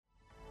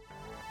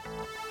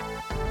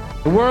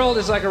The world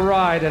is like a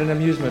ride at an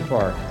amusement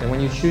park, and when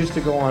you choose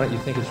to go on it, you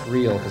think it's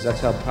real, because that's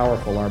how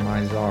powerful our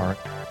minds are.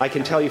 I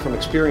can tell you from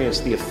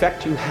experience, the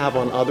effect you have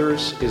on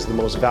others is the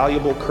most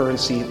valuable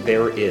currency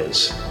there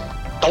is.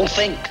 Don't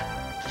think,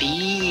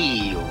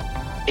 feel.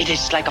 It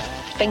is like a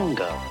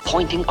finger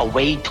pointing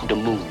away to the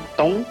moon.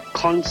 Don't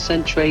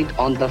concentrate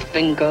on the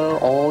finger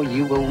or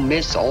you will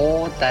miss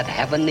all that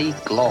heavenly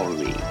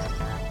glory.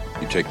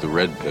 You take the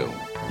red pill,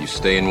 you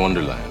stay in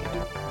Wonderland,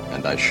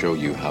 and I show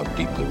you how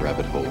deep the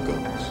rabbit hole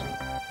goes.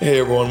 Hey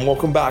everyone,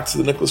 welcome back to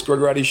the Nicholas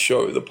Gregorati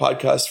Show, the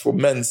podcast for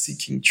men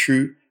seeking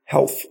true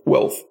health,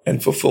 wealth,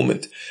 and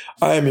fulfillment.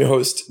 I am your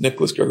host,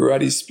 Nicholas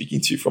Gregorati,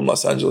 speaking to you from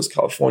Los Angeles,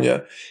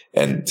 California.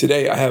 And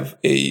today I have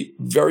a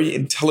very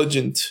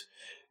intelligent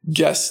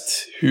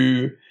guest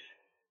who,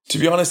 to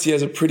be honest, he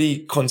has a pretty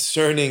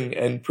concerning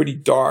and pretty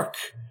dark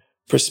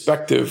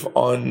perspective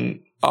on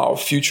our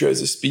future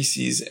as a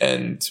species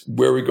and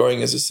where we're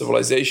going as a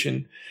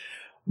civilization.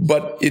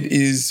 But it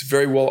is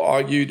very well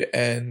argued,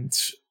 and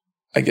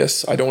I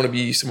guess I don't want to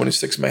be someone who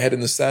sticks my head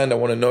in the sand. I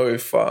want to know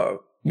if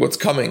what's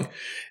coming.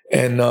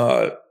 And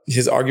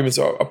his arguments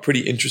are pretty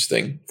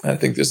interesting. I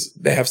think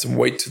they have some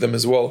weight to them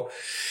as well.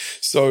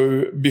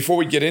 So before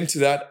we get into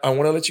that, I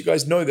want to let you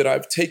guys know that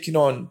I've taken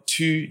on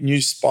 2 new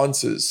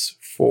sponsors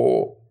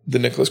for the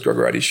Nicholas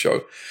Gregorati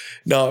Show.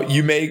 Now,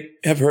 you may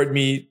have heard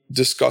me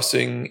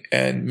discussing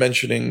and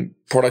mentioning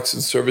products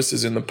and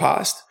services in the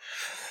past,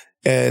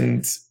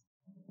 and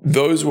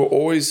those were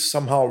always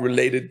somehow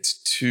related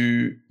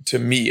to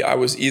me. I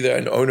was either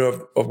an owner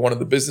of one of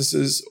the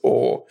businesses,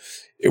 or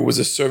it was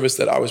a service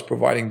that I was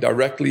providing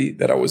directly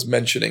that I was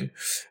mentioning.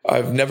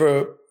 I've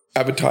never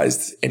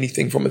advertised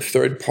anything from a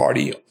third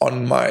party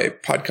on my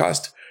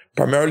podcast,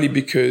 primarily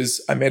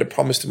because I made a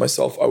promise to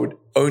myself I would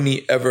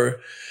only ever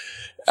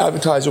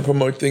advertise or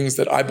promote things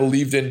that I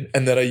believed in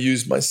and that I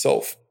used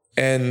myself.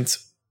 And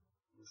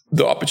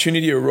the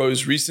opportunity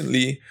arose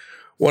recently.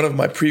 One of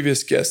my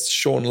previous guests,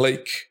 Sean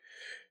Lake,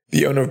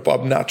 the owner of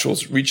Bubs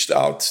Naturals, reached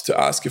out to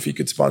ask if he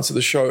could sponsor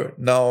the show.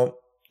 Now,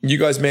 you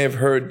guys may have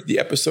heard the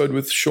episode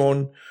with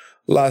Sean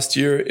last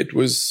year. It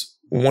was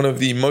one of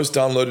the most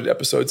downloaded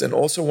episodes and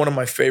also one of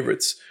my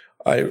favorites.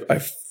 I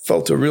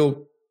felt a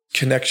real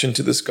connection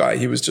to this guy.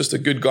 He was just a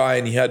good guy,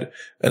 and he had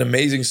an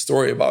amazing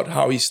story about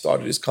how he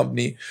started his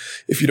company.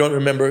 If you don't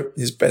remember,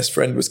 his best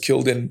friend was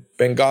killed in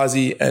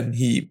Benghazi, and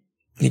he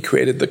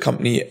created the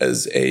company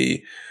as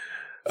to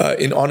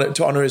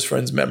honor his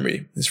friend's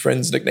memory. His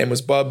friend's nickname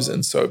was Bubs,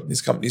 and so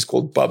his company is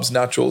called Bubs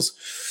Naturals,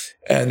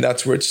 and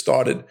that's where it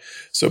started.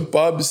 So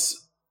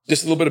Bubs,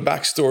 just a little bit of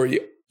backstory.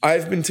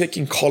 I've been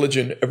taking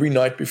collagen every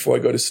night before I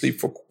go to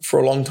sleep for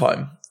a long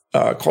time.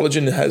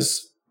 Collagen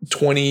has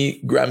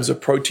 20 grams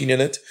of protein in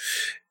it,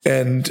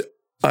 and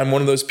I'm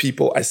one of those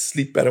people. I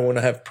sleep better when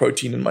I have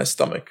protein in my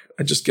stomach.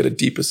 I just get a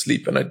deeper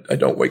sleep, and I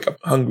don't wake up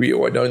hungry,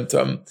 or I don't.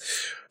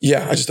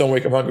 I just don't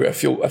wake up hungry. I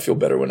feel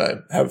better when I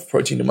have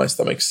protein in my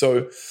stomach.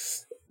 So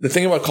the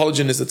thing about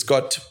collagen is it's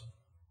got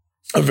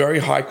a very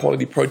high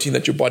quality protein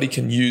that your body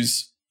can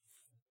use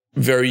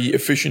very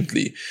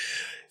efficiently.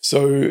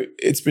 So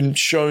it's been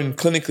shown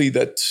clinically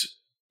that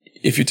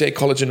if you take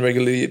collagen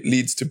regularly, it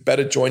leads to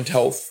better joint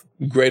health,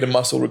 greater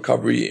muscle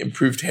recovery,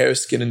 improved hair,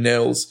 skin, and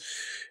nails,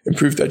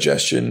 improved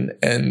digestion,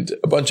 and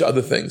a bunch of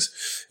other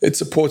things. It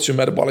supports your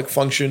metabolic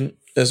function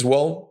as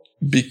well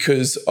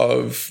because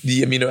of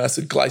the amino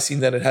acid glycine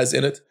that it has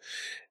in it.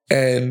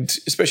 And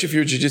especially if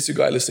you're a jiu-jitsu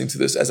guy listening to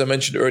this, as I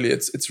mentioned earlier,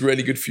 it's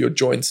really good for your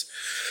joints.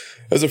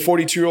 As a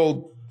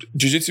 42-year-old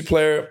jiu-jitsu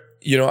player,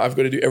 I've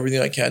got to do everything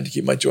I can to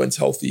keep my joints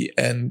healthy.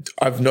 And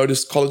I've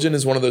noticed collagen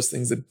is one of those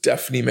things that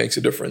definitely makes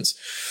a difference.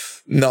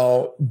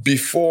 Now,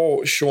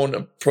 before Sean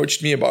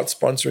approached me about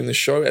sponsoring the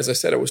show, as I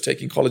said, I was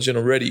taking collagen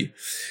already.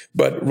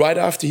 But right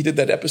after he did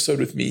that episode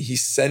with me, he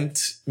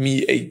sent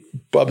me a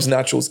Bubs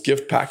Naturals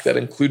gift pack that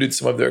included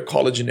some of their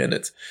collagen in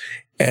it.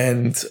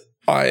 And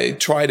I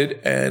tried it,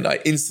 and I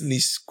instantly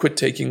quit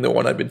taking the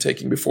one I'd been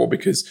taking before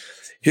because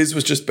his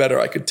was just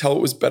better. I could tell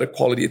it was better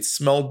quality. It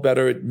smelled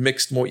better. It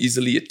mixed more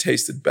easily. It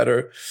tasted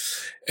better.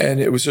 And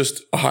it was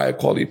just a higher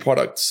quality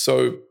product.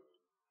 So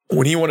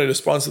when he wanted to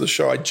sponsor the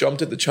show, I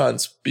jumped at the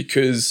chance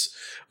because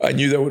I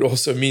knew that would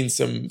also mean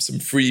some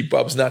free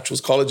Bubs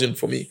Naturals collagen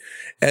for me.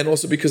 And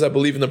also because I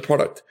believe in the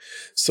product.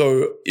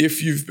 So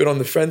if you've been on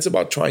the fence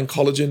about trying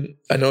collagen,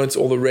 I know it's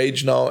all the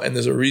rage now, and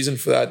there's a reason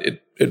for that.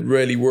 It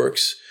really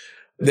works.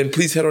 Then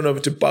please head on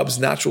over to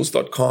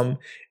bubsnaturals.com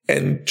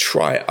and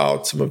try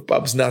out some of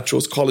Bubs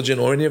Naturals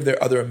collagen or any of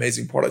their other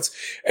amazing products.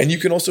 And you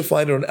can also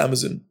find it on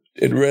Amazon.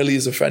 It really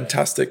is a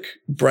fantastic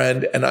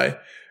brand, and I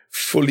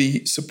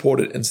fully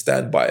support it and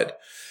stand by it.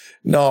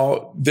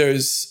 Now,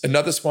 there's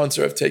another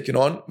sponsor I've taken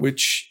on,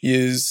 which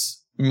is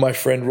my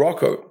friend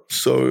Rocco.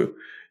 So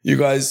you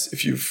guys,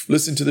 if you've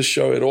listened to the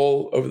show at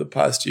all over the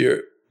past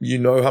year, you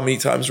know how many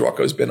times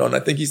Rocco's been on. I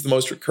think he's the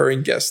most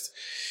recurring guest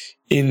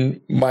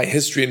in my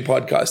history in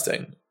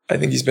podcasting. I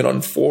think he's been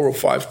on 4 or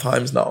 5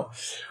 times now.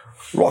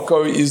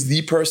 Rocco is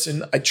the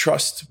person I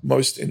trust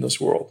most in this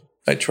world.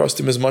 I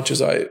trust him as much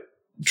as I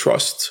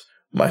trust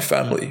my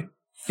family.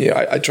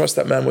 I trust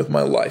that man with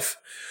my life,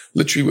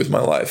 literally with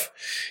my life.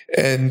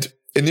 And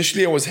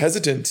initially I was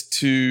hesitant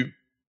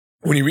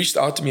when he reached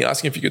out to me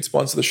asking if he could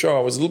sponsor the show,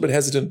 I was a little bit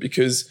hesitant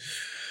because,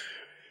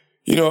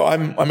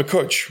 I'm a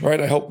coach,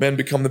 right? I help men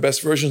become the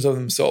best versions of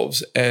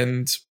themselves.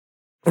 And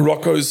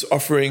Rocco's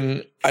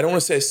offering, I don't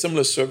want to say a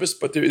similar service,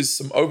 but there is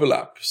some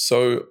overlap.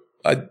 So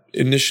I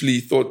initially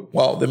thought,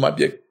 wow, there might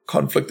be a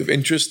conflict of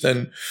interest,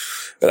 and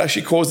it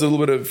actually caused a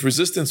little bit of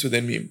resistance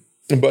within me.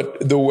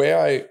 But the way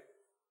I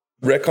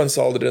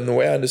reconciled it and the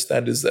way I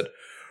understand is that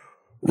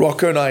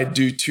Rocco and I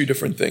do two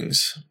different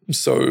things.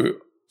 So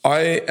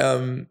I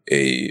am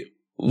a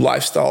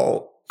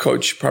lifestyle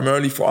coach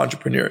primarily for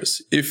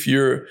entrepreneurs. If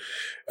you're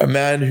a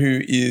man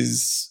who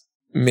is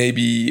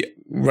maybe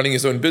running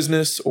his own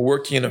business or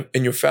working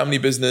in your family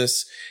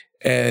business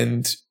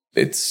and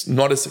it's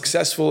not as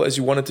successful as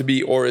you want it to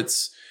be, or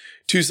it's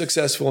too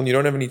successful and you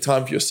don't have any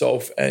time for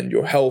yourself and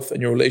your health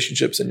and your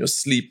relationships and your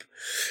sleep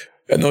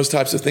and those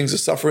types of things are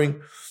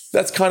suffering,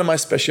 that's kind of my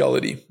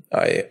specialty.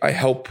 I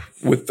help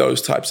with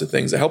those types of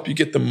things. I help you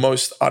get the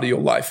most out of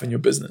your life and your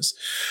business.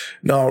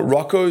 Now,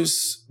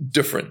 Rocco's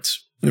different.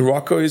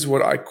 Rocco is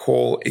what I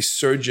call a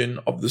surgeon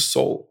of the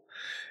soul.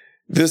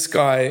 This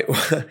guy,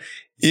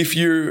 if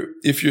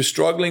you're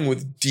struggling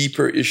with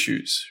deeper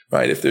issues,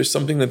 right? If there's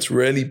something that's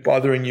really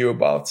bothering you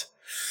about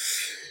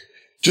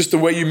just the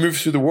way you move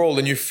through the world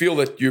and you feel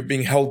that you're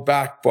being held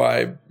back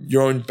by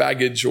your own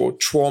baggage or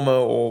trauma,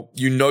 or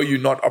you're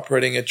not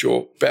operating at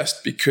your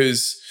best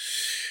because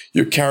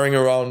you're carrying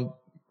around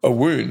a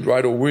wound,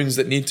 right? Or wounds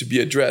that need to be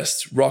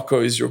addressed, Rocco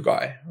is your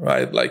guy,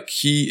 right? Like,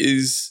 he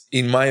is,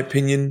 in my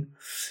opinion,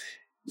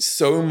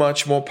 so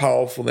much more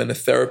powerful than a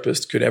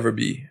therapist could ever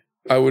be.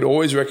 I would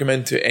always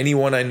recommend to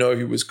anyone I know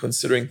who was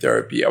considering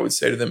therapy, I would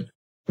say to them,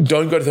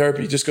 don't go to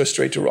therapy, just go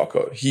straight to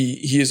Rocco.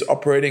 He is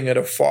operating at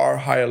a far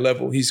higher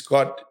level. He's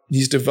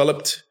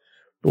developed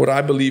what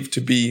I believe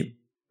to be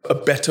a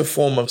better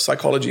form of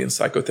psychology and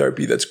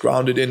psychotherapy that's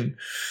grounded in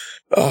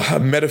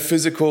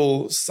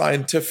metaphysical,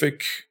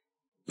 scientific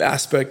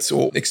aspects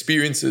or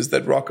experiences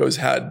that Rocco's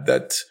had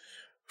that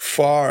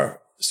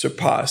far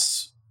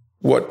surpass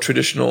what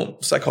traditional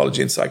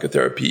psychology and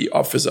psychotherapy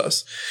offers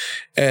us.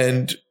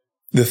 And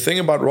the thing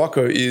about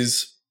Rocco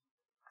is,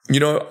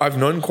 I've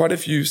known quite a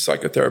few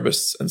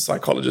psychotherapists and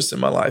psychologists in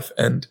my life,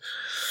 and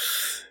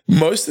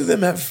most of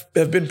them have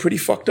been pretty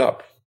fucked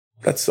up.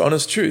 That's the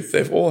honest truth.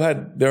 They've all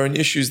had their own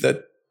issues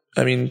that,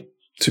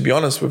 to be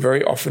honest, were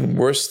very often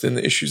worse than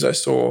the issues I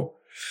saw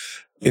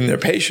in their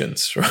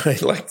patients,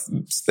 right? Like,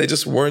 they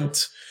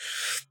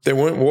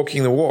weren't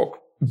walking the walk.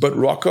 But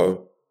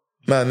Rocco,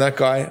 man, that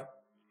guy,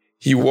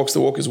 he walks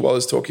the walk as well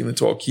as talking the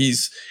talk.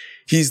 He's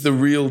the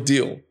real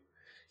deal.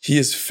 He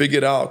has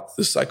figured out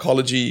the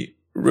psychology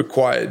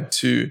required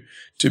to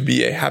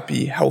be a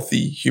happy,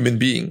 healthy human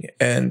being.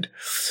 And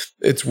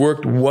it's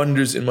worked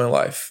wonders in my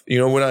life.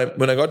 When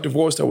I got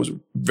divorced, I was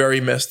very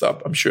messed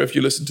up. I'm sure if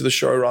you listened to the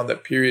show around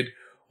that period,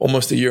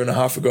 almost a year and a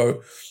half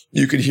ago,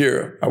 you could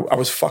hear I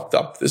was fucked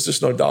up. There's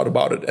just no doubt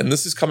about it. And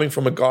this is coming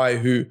from a guy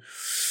who,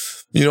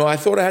 I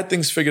thought I had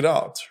things figured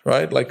out,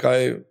 right? Like,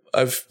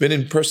 I've been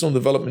in personal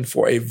development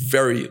for a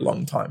very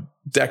long time,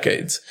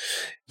 decades.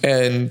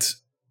 And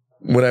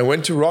when I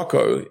went to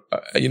Rocco,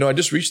 I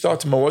just reached out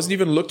to him. I wasn't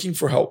even looking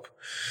for help.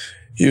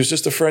 He was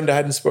just a friend I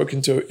hadn't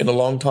spoken to in a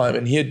long time.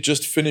 And he had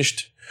just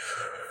finished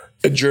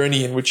a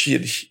journey in which he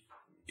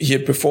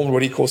had performed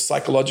what he calls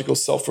psychological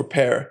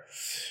self-repair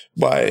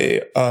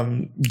by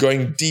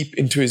going deep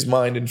into his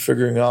mind and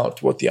figuring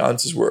out what the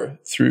answers were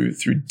through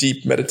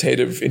deep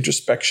meditative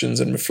introspections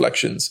and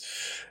reflections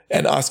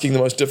and asking the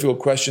most difficult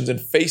questions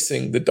and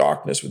facing the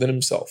darkness within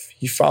himself.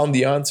 He found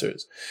the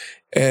answers.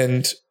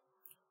 And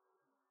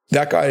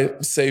that guy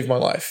saved my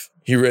life.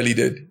 He really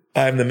did.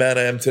 I'm the man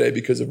I am today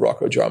because of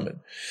Rocco Jarman.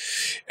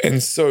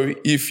 And so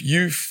if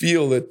you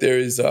feel that there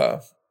is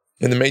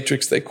in the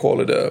Matrix, they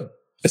call it a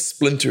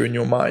splinter in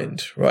your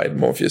mind, right?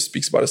 Morpheus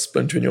speaks about a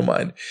splinter in your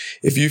mind.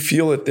 If you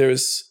feel that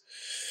there's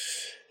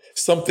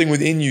something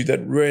within you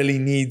that really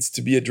needs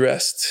to be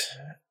addressed,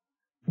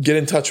 get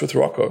in touch with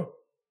Rocco.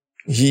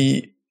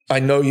 I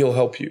know he'll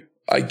help you.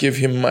 I give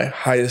him my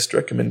highest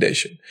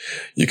recommendation.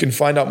 You can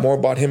find out more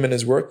about him and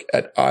his work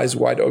at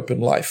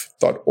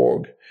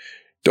eyeswideopenlife.org.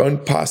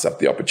 Don't pass up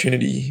the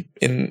opportunity.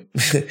 In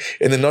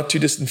the not too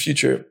distant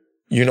future,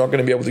 you're not going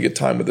to be able to get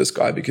time with this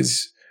guy,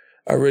 because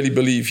I really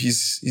believe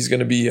he's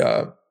going to be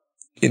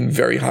in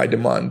very high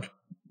demand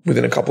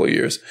within a couple of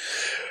years.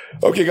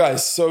 Okay,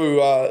 guys,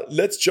 so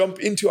let's jump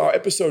into our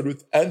episode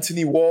with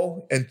Anthony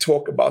Wall and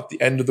talk about the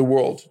end of the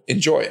world.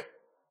 Enjoy.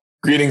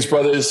 Greetings,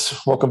 brothers.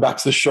 Welcome back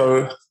to the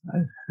show.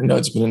 I know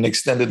it's been an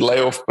extended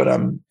layoff, but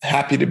I'm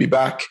happy to be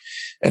back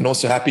and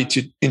also happy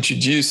to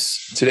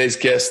introduce today's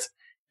guest,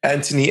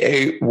 Anthony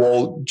A.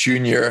 Wall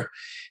Jr.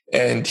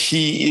 And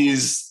he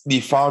is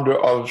the founder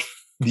of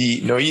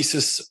the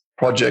Noesis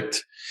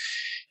Project.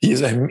 He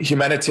is a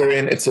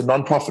humanitarian. It's a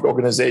nonprofit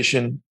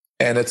organization,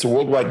 and it's a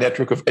worldwide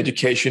network of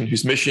education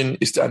whose mission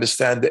is to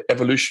understand the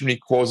evolutionary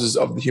causes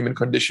of the human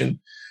condition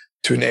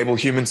to enable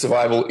human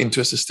survival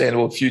into a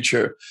sustainable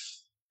future.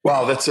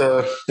 Wow, that's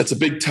a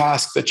big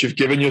task that you've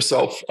given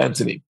yourself,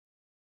 Anthony.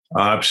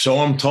 So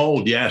I'm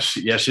told. Yes,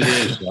 it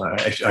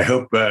is. I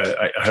hope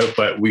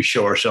we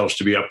show ourselves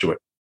to be up to it.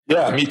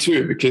 Yeah, me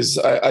too. Because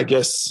I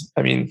guess,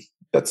 I mean,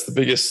 that's the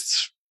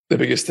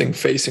biggest thing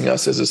facing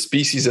us as a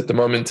species at the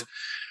moment.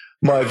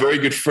 My very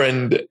good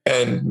friend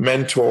and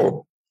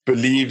mentor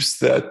believes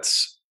that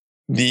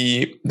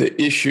the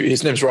issue,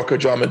 his name's Rocco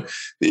Jarman,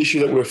 the issue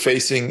that we're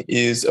facing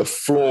is a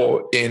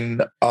flaw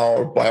in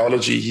our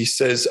biology. He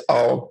says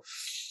our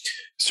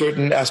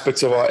certain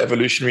aspects of our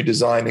evolutionary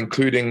design,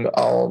 including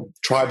our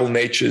tribal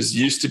natures,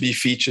 used to be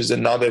features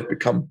and now they've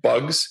become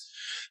bugs.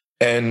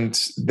 And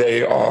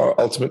they are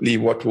ultimately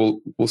what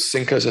will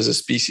sink us as a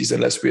species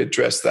unless we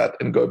address that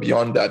and go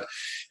beyond that.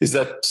 Is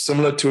that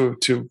similar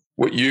to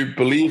what you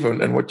believe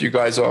and what you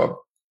guys are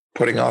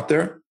putting out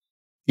there?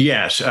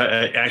 Yes,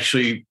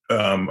 actually,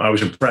 I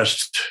was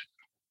impressed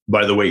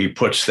by the way he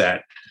puts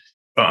that.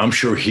 I'm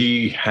sure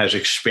he has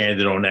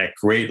expanded on that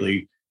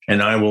greatly,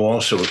 and I will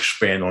also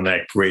expand on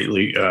that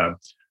greatly.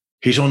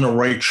 He's on the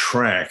right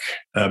track,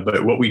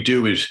 but what we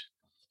do is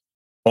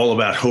all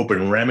about hope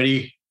and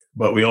remedy,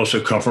 but we also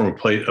come from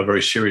a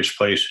very serious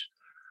place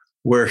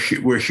where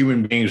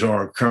human beings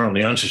are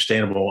currently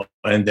unsustainable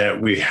and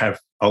that we have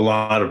a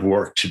lot of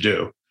work to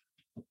do.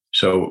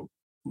 So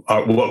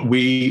what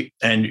we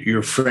and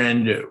your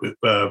friend,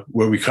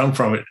 where we come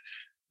from, it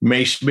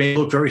may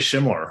look very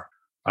similar.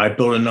 I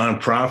built a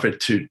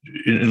nonprofit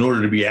in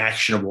order to be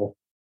actionable,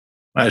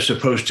 as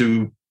opposed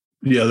to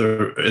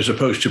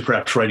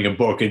perhaps writing a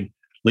book and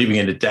leaving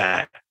it at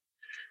that.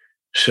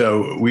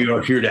 So we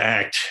are here to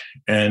act,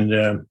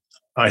 and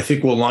I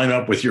think we'll line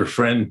up with your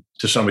friend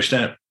to some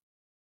extent.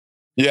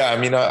 Yeah, I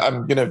mean,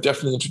 I'm going to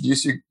definitely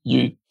introduce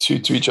you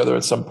to each other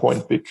at some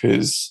point,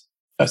 because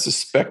I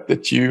suspect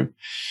that you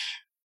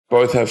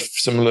both have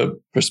similar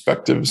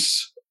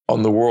perspectives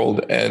on the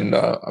world, and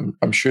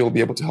I'm sure you'll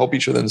be able to help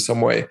each other in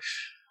some way.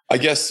 I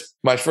guess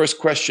my first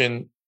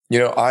question,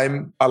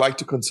 I like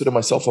to consider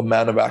myself a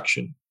man of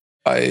action.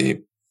 I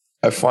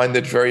find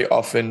that very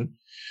often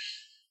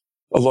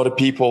a lot of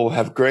people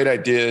have great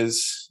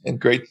ideas and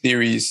great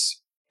theories,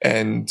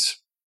 and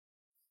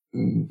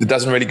it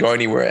doesn't really go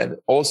anywhere. And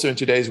also in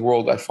today's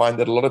world, I find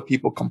that a lot of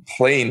people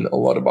complain a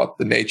lot about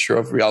the nature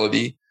of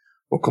reality,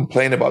 or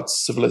complain about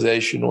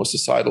civilization or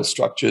societal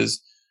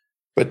structures,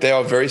 but they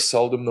are very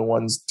seldom the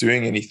ones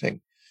doing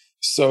anything.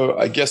 So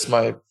I guess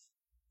one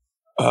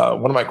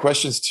of my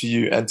questions to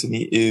you,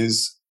 Anthony,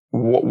 is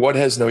what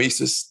has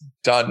Noesis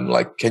done?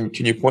 Like, can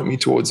you point me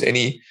towards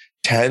any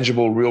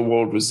tangible real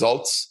world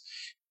results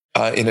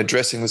in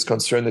addressing this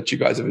concern that you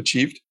guys have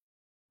achieved?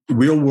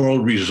 Real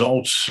world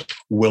results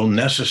will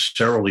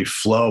necessarily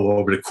flow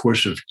over the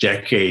course of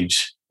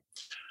decades,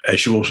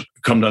 as you will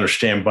come to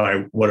understand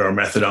by what our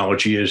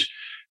methodology is.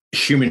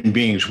 Human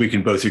beings, we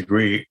can both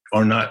agree,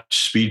 are not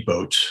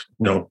speedboats.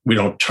 We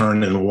don't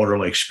turn in the water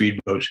like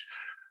speedboats.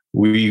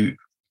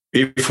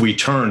 If we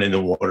turn in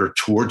the water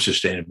towards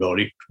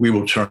sustainability, we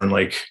will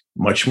turn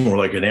much more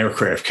like an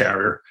aircraft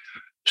carrier,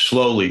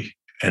 slowly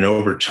and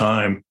over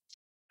time,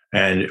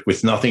 and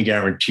with nothing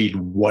guaranteed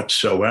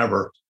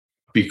whatsoever,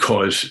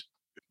 because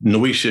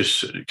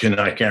Noesis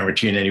cannot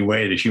guarantee in any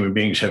way that human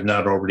beings have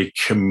not already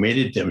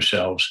committed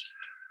themselves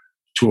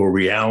to a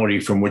reality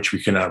from which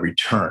we cannot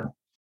return.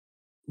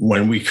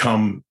 When we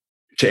come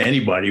to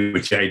anybody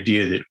with the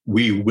idea that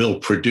we will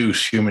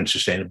produce human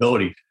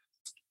sustainability,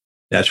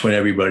 that's when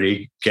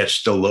everybody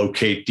gets to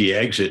locate the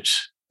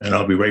exits, and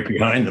I'll be right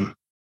behind them.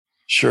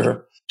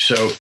 Sure.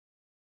 So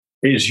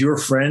is your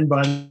friend,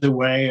 by the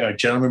way, a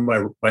gentleman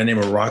by the name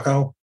of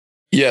Rocco?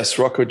 Yes,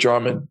 Rocco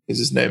Jarman is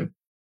his name.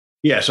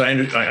 Yes,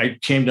 I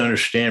came to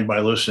understand by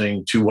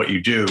listening to what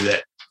you do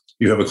that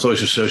you have a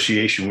close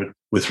association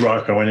with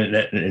Rocco, and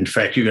in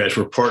fact, you guys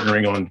were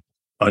partnering on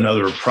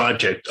another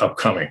project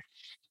upcoming.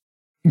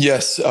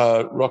 Yes,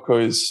 Rocco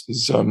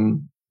is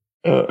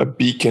a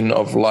beacon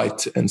of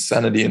light and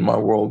sanity in my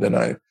world, and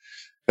I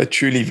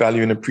truly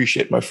value and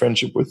appreciate my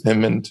friendship with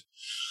him, and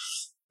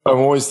I'm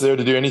always there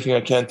to do anything I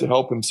can to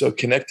help him. So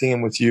connecting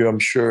him with you, I'm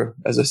sure,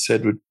 as I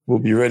said, will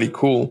be really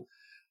cool.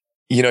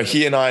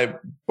 He and I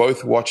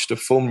both watched a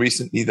film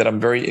recently that I'm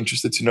very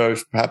interested to know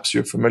if perhaps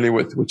you're familiar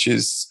with, which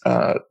is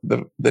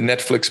the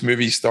Netflix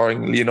movie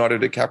starring Leonardo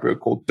DiCaprio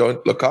called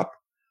Don't Look Up.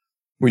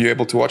 Were you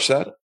able to watch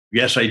that?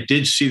 Yes, I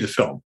did see the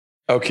film.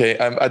 Okay.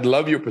 I'd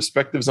love your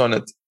perspectives on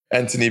it,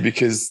 Anthony,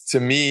 because to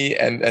me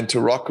and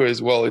to Rocco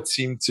as well, it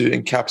seemed to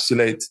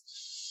encapsulate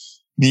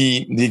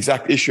the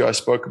exact issue I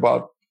spoke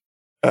about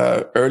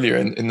earlier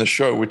in the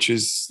show, which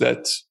is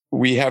that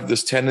we have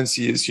this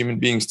tendency as human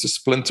beings to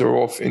splinter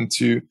off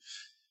into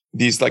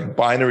these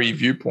binary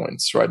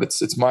viewpoints, right?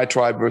 It's my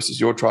tribe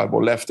versus your tribe,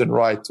 or left and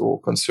right, or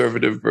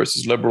conservative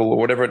versus liberal, or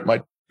whatever it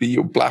might be,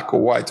 or black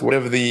or white,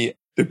 whatever the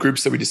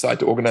groups that we decide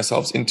to organize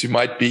ourselves into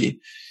might be.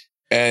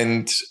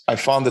 And I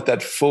found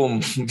that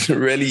film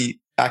really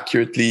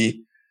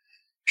accurately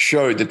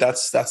showed that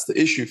that's the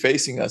issue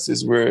facing us,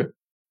 is where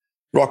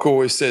Rocco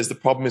always says the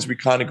problem is we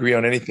can't agree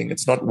on anything.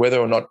 It's not whether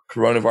or not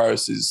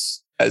coronavirus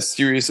is as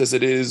serious as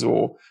it is,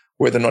 or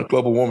whether or not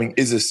global warming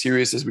is as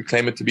serious as we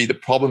claim it to be. The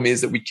problem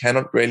is that we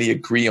cannot really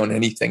agree on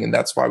anything, and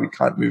that's why we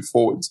can't move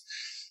forwards.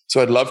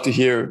 So I'd love to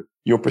hear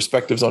your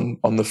perspectives on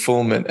the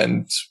film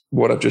and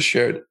what I've just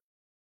shared.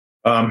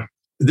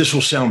 This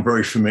will sound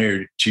very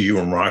familiar to you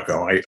and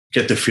Rocco. I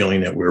get the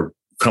feeling that we're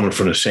coming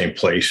from the same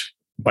place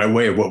by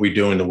way of what we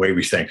do and the way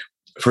we think.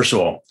 First of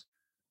all,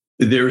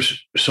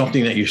 there's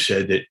something that you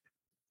said that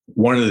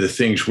one of the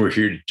things we're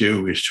here to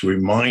do is to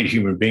remind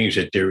human beings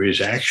that there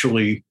is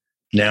actually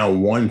now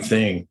one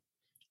thing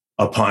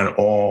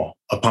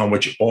upon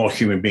which all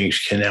human beings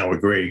can now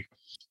agree.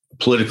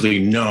 Politically,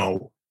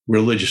 no.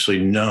 Religiously,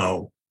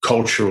 no.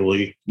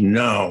 Culturally,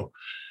 no.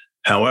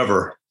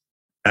 However,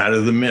 out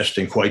of the mist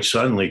and quite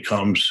suddenly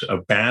comes a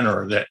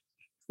banner that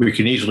we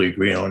can easily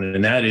agree on,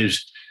 and that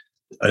is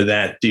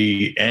that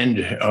the end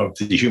of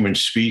the human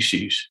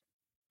species,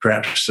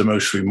 perhaps the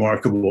most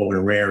remarkable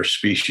and rare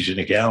species in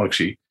the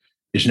galaxy,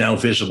 is now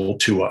visible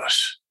to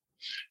us.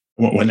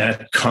 When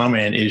that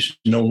comment is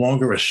no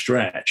longer a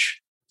stretch,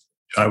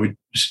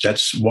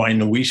 that's why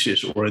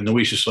Noesis or a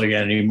Noesis-like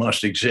entity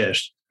must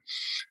exist.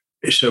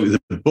 So the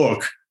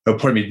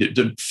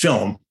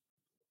film,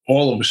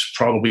 all of us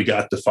probably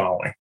got the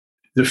following.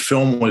 The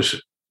film was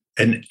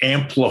an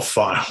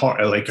amplified,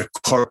 like a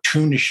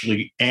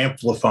cartoonishly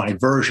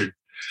amplified version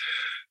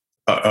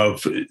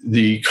of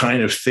the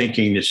kind of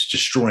thinking that's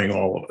destroying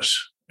all of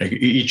us. Like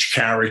each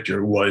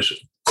character was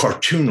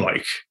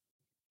cartoon-like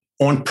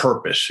on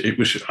purpose. It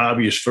was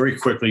obvious very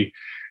quickly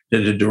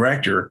that the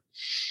director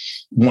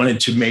wanted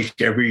to make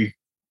every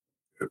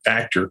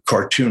actor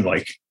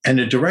cartoon-like. And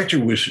the director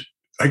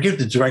I give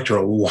the director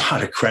a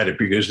lot of credit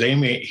because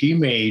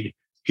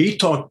he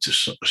talked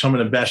to some of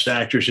the best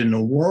actors in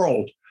the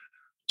world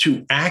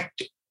to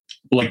act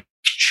like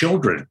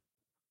children.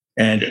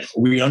 And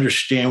we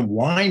understand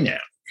why now.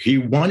 He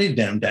wanted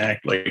them to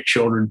act like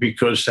children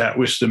because that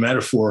was the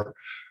metaphor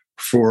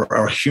for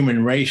our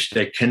human race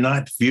that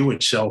cannot view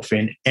itself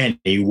in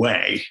any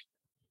way.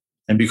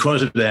 And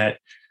because of that,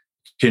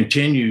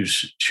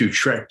 continues to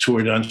trek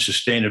toward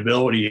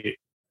unsustainability,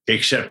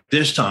 except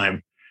this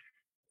time,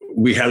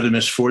 we have the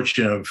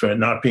misfortune of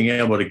not being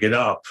able to get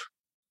up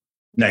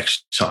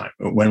next time.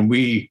 When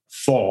we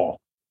fall,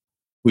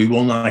 we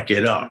will not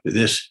get up.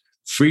 This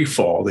free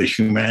fall that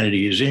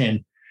humanity is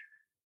in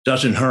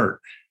doesn't hurt,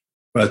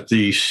 but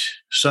the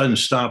sudden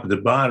stop at the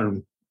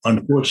bottom,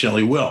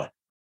 unfortunately, will.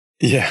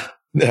 Yeah,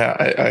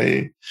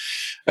 I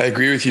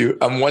agree with you.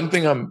 One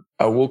thing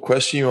I will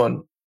question you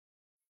on,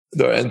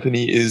 though,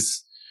 Anthony,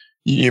 is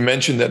you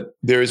mentioned that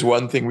there is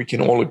one thing we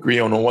can all agree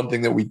on, or one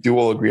thing that we do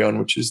all agree on,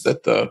 which is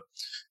that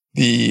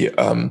the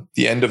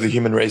end of the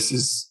human race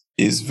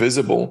is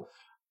visible.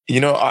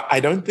 I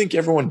don't think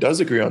everyone does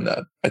agree on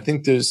that. I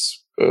think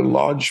there's a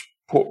large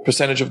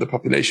percentage of the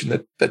population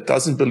that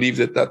doesn't believe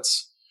that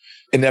that's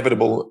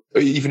inevitable,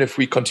 even if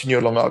we continue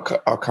along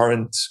our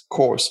current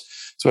course.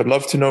 So I'd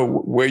love to know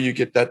where you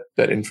get that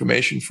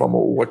information from,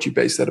 or what you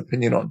base that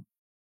opinion on.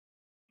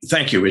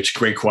 Thank you. It's a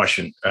great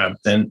question,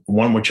 and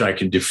one which I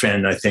can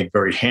defend, I think,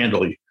 very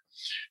handily.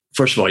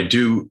 First of all,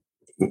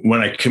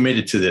 when I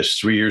committed to this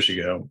 3 years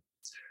ago,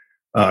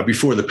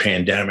 before the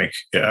pandemic,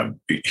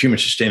 human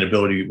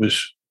sustainability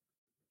was,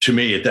 to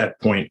me at that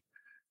point,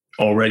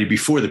 already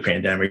before the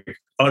pandemic,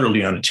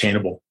 utterly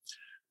unattainable.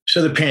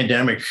 So the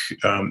pandemic,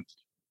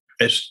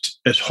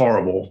 as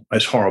horrible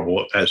as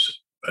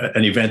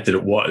an event that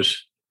it was,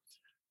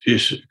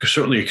 is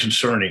certainly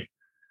concerning.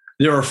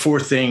 There are 4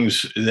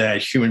 things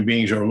that human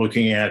beings are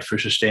looking at for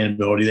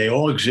sustainability. They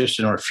all exist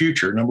in our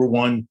future. Number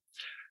 1,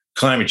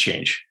 climate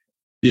change.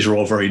 These are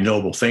all very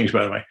noble things,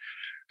 by the way.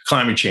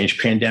 Climate change,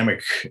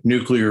 pandemic,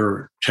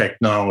 nuclear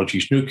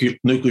technologies,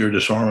 nuclear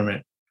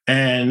disarmament.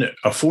 And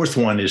a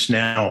 4th one is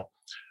now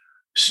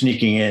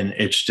sneaking in.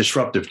 It's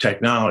disruptive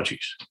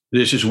technologies.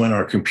 This is when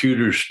our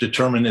computers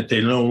determine that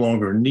they no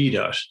longer need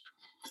us.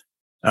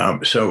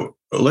 So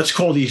let's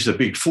call these the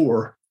big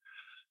 4.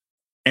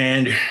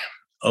 And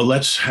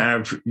let's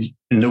have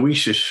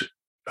Noesis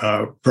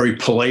very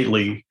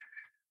politely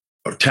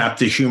tap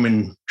the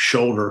human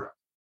shoulder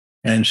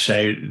and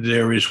say,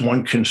 there is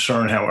one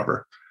concern,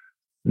 however.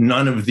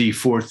 None of the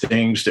 4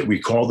 things that we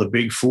call the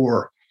big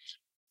 4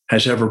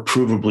 has ever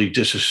provably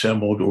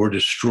disassembled or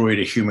destroyed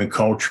a human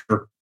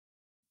culture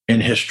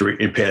in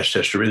past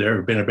history. There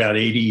have been about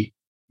 80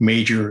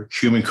 major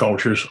human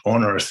cultures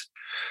on Earth.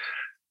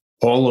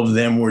 All of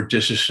them were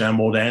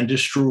disassembled and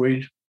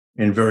destroyed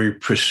in very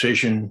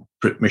precision,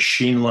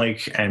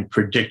 machine-like, and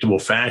predictable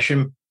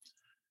fashion.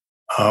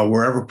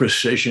 Wherever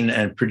precision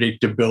and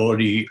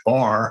predictability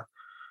are,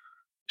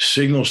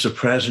 signals the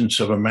presence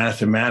of a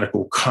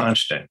mathematical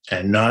constant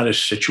and not a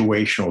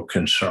situational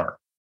concern.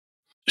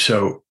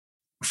 So,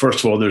 first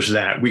of all, there's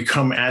that. We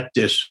come at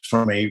this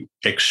from a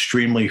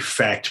extremely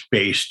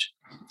fact-based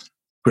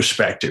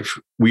perspective.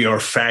 We are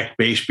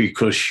fact-based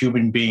because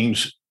human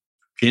beings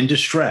in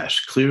distress,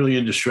 clearly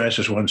in distress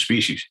as one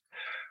species,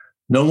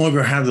 no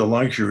longer have the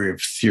luxury of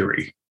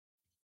theory.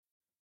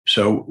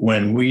 So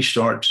when we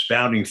start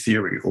spouting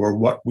theory, or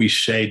what we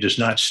say does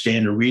not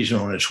stand to reason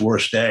on its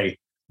worst day,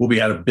 we'll be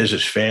out of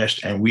business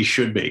fast, and we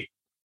should be.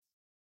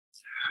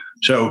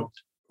 So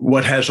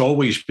what has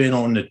always been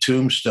on the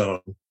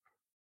tombstone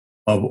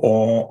of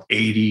all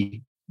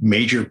 80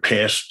 major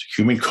past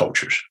human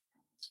cultures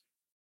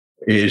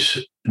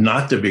is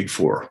not the big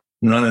four.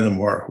 None of them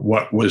were.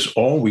 What was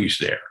always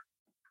there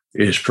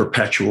is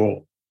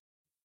perpetual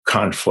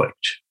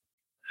conflict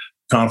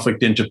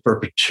into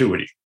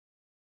perpetuity.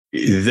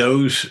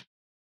 Those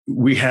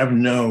we have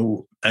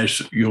no,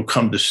 as you'll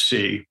come to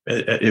see,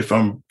 if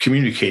I'm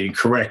communicating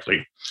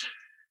correctly.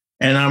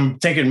 And I'm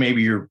thinking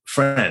maybe your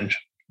friend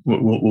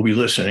will be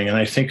listening, and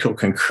I think he'll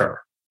concur.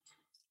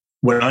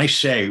 When I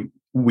say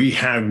we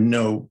have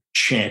no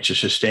chance of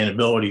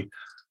sustainability,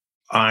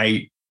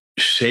 I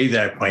say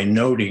that by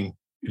noting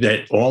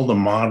that all the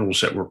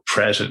models that were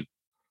present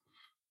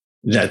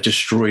that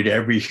destroyed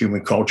every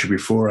human culture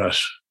before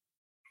us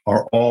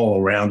are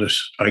all around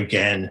us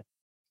again,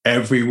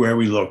 everywhere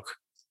we look.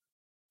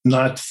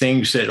 Not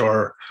things that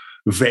are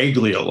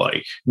vaguely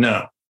alike.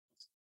 No,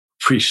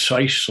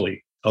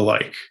 precisely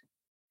alike.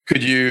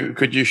 Could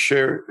you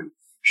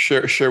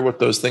share what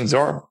those things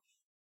are?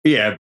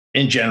 Yeah,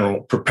 in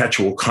general,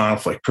 perpetual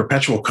conflict.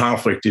 Perpetual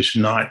conflict is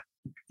not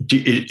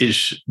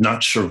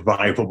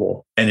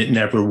survivable, and it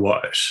never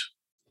was.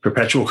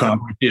 Perpetual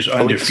conflict is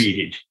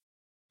undefeated.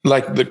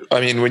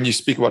 When you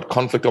speak about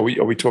conflict, are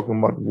we talking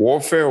about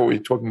warfare? Or are we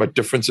talking about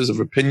differences of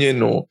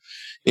opinion or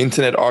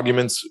internet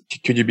arguments?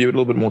 Could you be a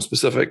little bit more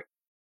specific?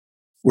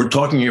 We're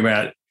talking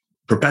about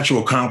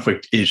perpetual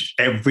conflict is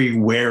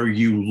everywhere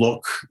you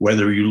look,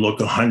 whether you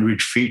look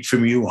 100 feet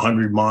from you,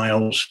 100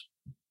 miles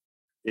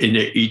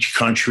into each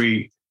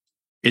country,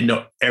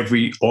 into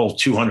all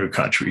 200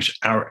 countries.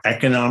 Our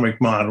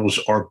economic models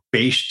are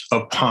based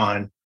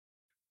upon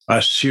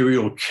a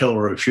serial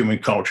killer of human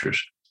cultures.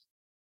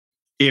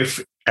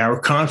 If our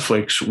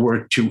conflicts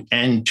were to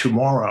end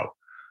tomorrow,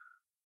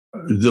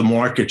 the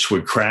markets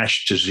would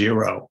crash to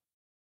zero.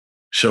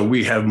 So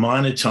we have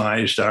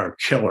monetized our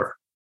killer.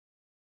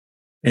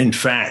 In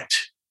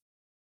fact,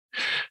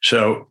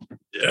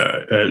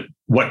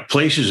 what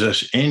places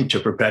us into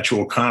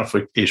perpetual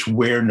conflict is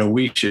where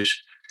Noesis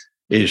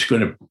is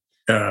going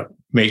to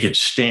make it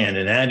stand,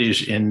 and that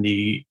is in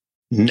the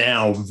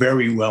now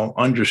very well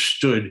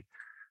understood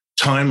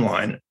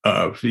timeline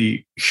of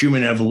the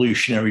human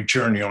evolutionary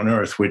journey on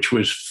Earth, which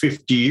was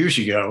 50 years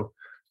ago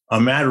a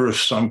matter of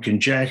some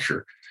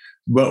conjecture,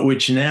 but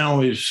which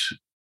now is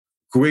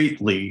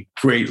greatly,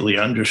 greatly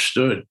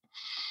understood.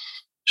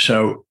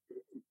 So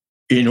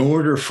in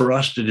order for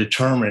us to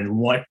determine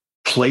what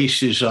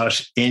places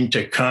us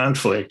into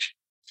conflict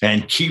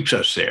and keeps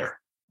us there,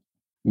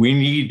 we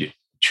need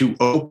to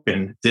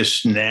open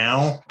this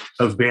now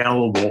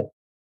available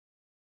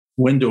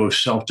window of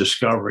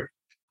self-discovery.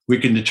 We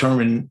can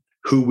determine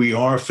who we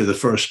are for the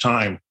first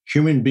time.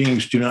 Human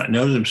beings do not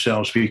know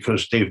themselves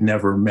because they've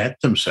never met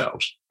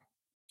themselves.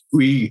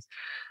 You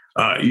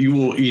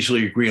will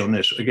easily agree on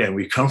this. Again,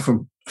 we come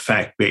from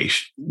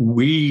fact-based.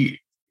 We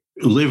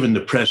live in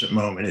the present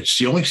moment. It's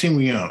the only thing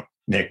we own,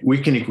 Nick. We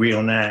can agree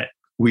on that.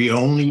 We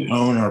only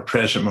own our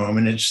present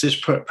moment. It's this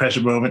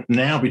present moment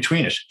now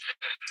between us.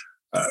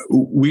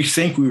 We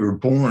think we were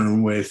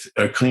born with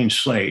a clean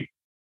slate.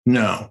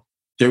 No,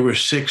 there were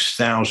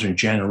 6,000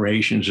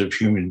 generations of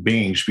human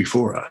beings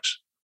before us.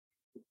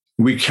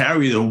 We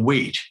carry the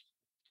weight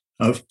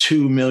of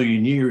 2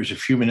 million years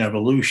of human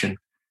evolution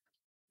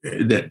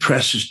that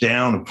presses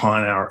down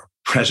upon our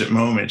present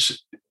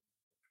moments.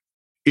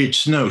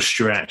 It's no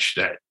stretch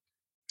that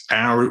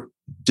our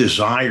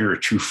desire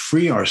to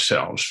free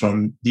ourselves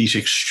from these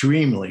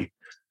extremely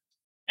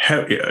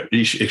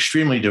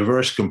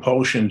diverse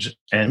compulsions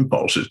and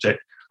impulses that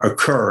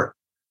occur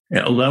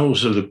at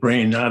levels of the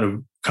brain not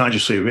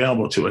consciously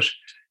available to us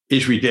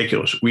is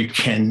ridiculous. We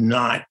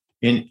cannot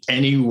in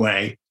any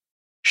way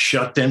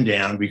shut them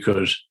down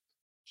because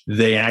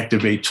they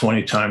activate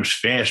 20 times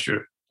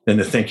faster than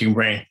the thinking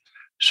brain.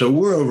 So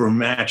we're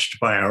overmatched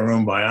by our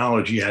own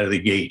biology out of the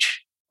gate.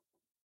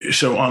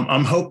 So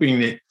I'm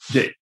hoping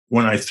that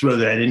when I throw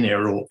that in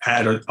there, it'll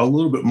add a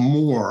little bit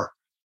more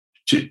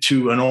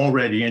to an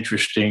already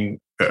interesting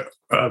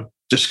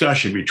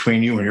discussion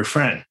between you and your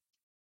friend.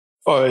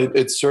 Oh,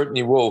 it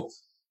certainly will.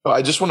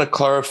 I just want to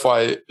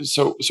clarify.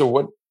 So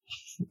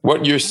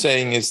what you're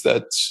saying is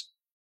that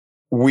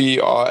we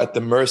are at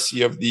the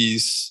mercy of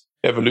these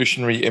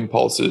evolutionary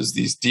impulses,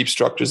 these deep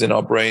structures in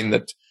our brain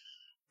that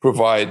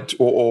provide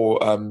or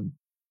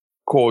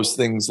cause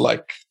things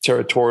like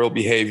territorial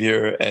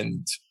behavior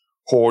and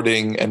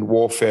hoarding and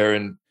warfare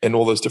and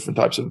all those different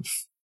types of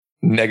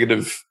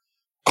negative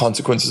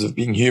consequences of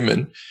being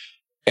human.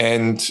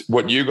 And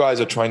what you guys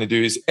are trying to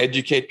do is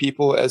educate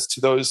people as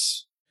to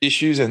those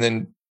issues and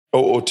then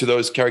or to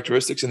those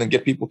characteristics and then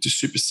get people to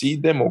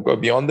supersede them or go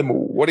beyond them.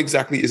 What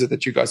exactly is it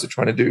that you guys are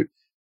trying to do?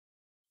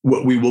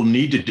 What we will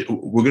need to do,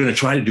 we're going to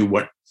try to do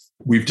what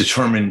we've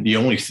determined the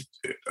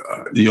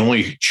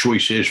only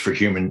choice is for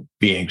human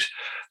beings.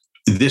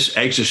 This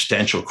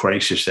existential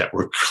crisis that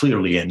we're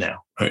clearly in now,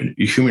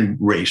 the human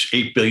race,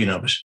 8 billion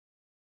of us,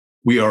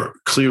 we are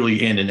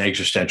clearly in an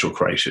existential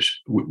crisis.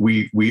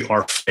 We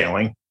are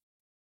failing.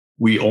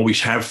 we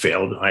always have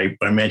failed. I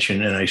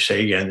mentioned, and I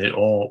say again, that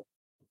all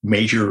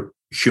major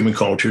human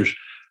cultures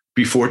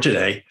before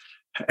today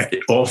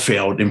all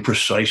failed in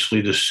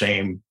precisely the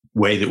same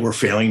way that we're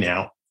failing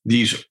now.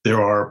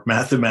 There are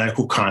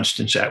mathematical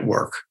constants at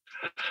work.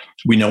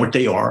 We know what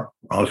they are.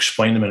 I'll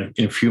explain them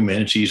in a few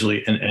minutes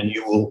easily, and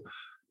you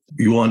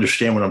will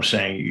understand what I'm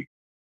saying.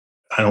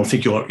 I don't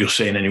think you'll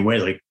say in any way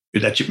like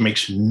that.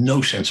 Makes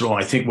no sense at all.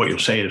 I think what you'll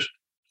say is,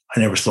 I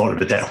never thought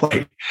of it that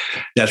way.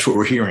 That's what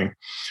we're hearing.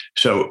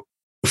 So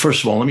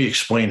first of all, let me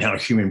explain how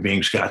human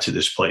beings got to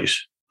this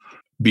place.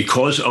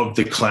 Because of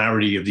the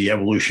clarity of the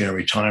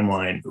evolutionary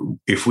timeline,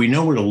 if we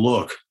know where to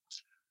look,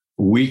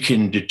 we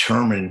can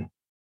determine,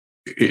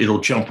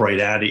 it'll jump right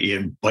at you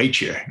and bite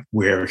you,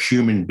 where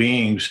human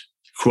beings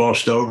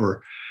crossed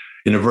over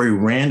in a very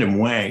random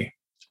way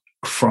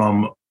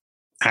from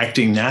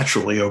acting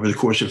naturally over the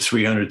course of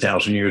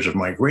 300,000 years of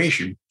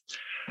migration,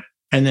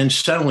 and then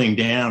settling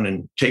down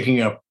and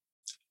taking up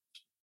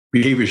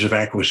behaviors of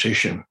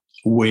acquisition,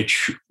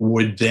 which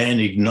would then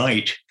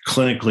ignite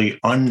clinically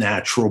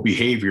unnatural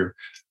behavior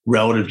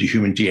relative to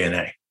human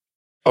DNA.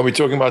 Are we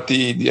talking about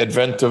the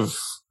advent of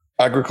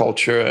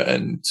agriculture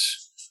and,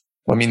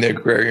 the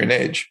agrarian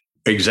age?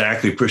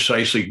 Exactly,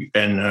 precisely.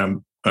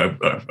 And I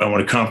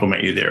want to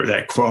compliment you there.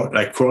 That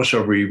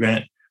crossover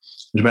event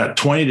was about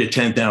 20 to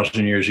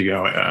 10,000 years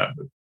ago.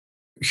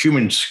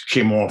 Humans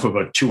came off of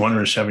a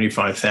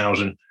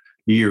 275,000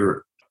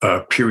 year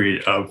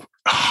period of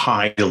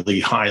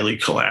highly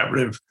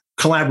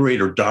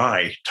collaborate or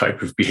die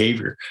type of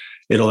behavior.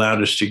 It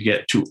allowed us to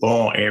get to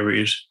all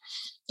areas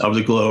of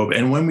the globe.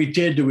 And when we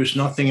did, there was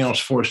nothing else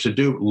for us to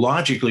do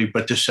logically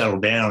but to settle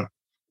down,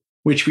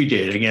 which we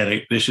did.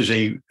 Again, this is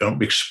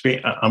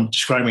I'm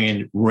describing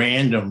a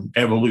random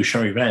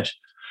evolutionary event,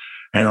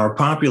 and our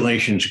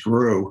populations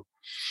grew.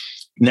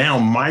 Now,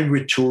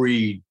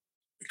 migratory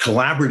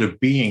collaborative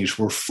beings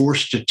were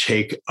forced to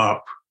take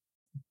up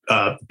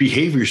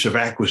behaviors of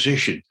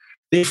acquisition.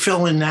 They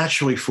fell in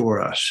naturally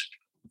for us.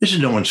 This is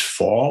no one's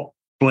fault.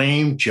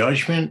 Blame,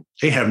 judgment,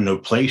 they have no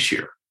place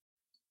here.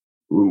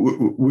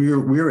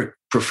 We're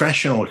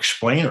professional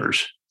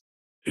explainers.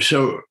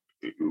 So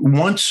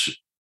once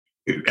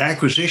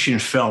acquisition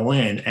fell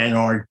in and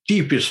our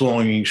deepest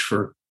longings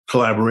for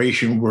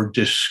collaboration were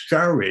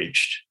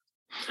discouraged,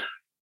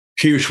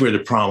 here's where the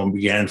problem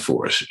began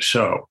for us.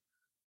 So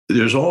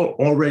there's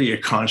already a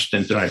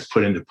constant that I've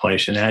put into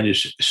place, and that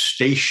is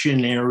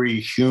stationary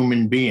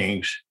human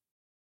beings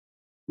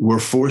were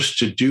forced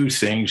to do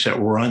things that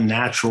were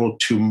unnatural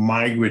to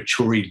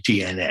migratory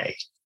DNA.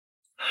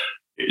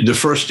 The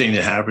first thing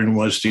that happened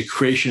was the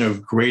creation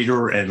of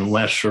greater and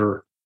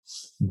lesser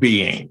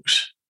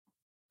beings.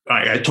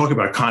 I talk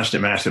about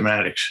constant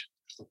mathematics.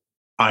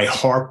 I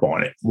harp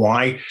on it.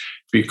 Why?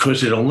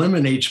 Because it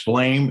eliminates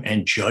blame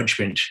and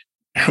judgment.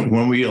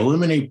 When we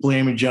eliminate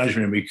blame and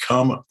judgment and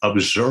become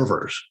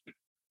observers,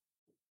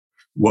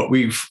 what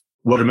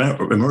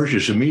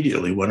emerges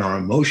immediately when our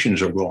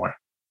emotions are gone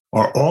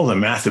are all the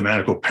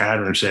mathematical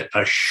patterns that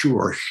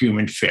assure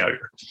human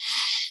failure.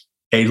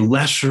 A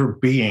lesser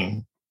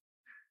being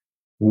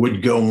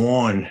would go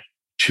on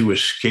to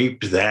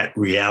escape that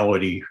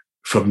reality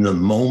from the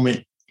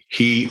moment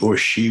he or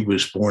she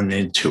was born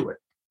into it.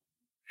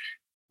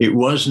 It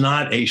was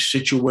not a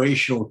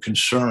situational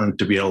concern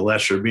to be a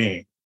lesser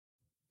being.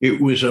 It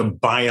was a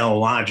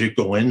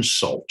biological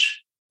insult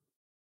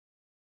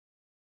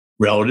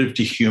relative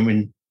to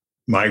human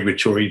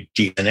migratory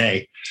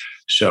DNA.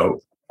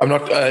 So I'm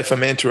not, if I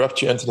may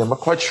interrupt you, Anthony, I'm not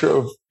quite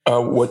sure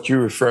what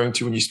you're referring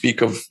to when you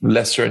speak of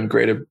lesser and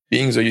greater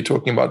beings. Are you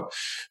talking about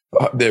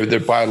their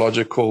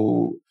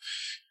biological,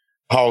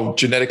 how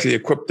genetically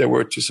equipped they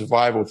were to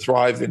survive or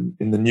thrive in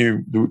the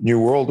new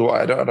world? Or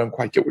I don't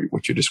quite get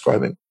what you're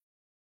describing.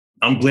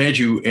 I'm glad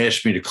you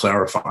asked me to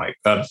clarify.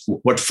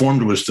 What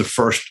formed was the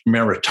first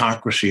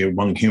meritocracy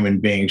among human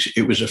beings.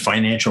 It was a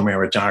financial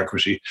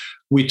meritocracy.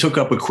 We took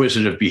up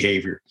acquisitive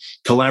behavior.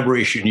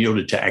 Collaboration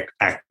yielded to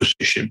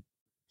acquisition.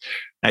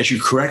 As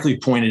you correctly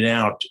pointed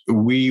out,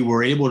 we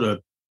were able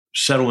to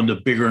settle into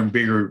bigger and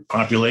bigger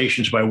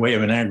populations by way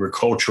of an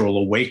agricultural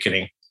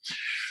awakening.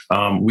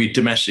 We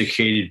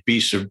domesticated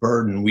beasts of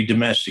burden. We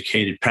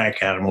domesticated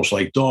pack animals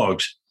like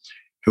dogs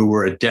who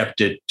were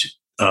adept at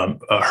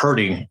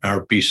herding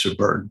our beasts of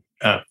burden.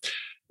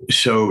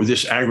 So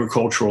this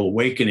agricultural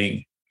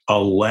awakening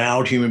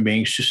allowed human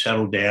beings to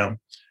settle down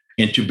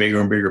into bigger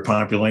and bigger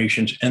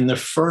populations. And the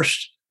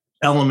first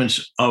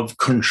elements of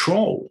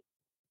control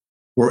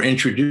were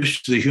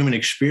introduced to the human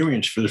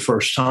experience for the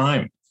first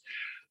time.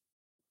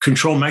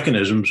 Control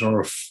mechanisms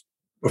are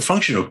a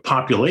function of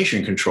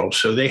population control,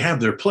 so they have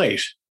their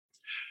place.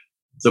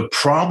 The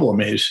problem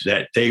is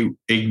that they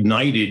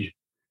ignited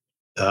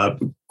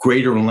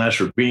greater and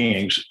lesser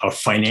beings. A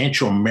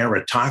financial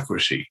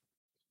meritocracy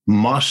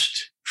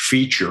must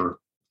feature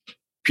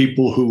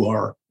people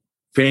who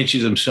fancy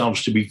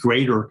themselves to be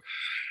greater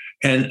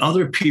and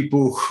other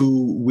people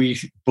who we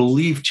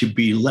believe to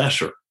be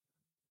lesser,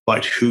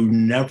 but who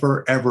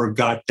never, ever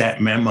got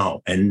that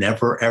memo and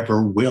never,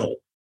 ever will.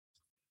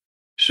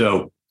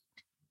 So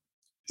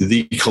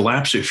the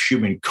collapse of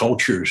human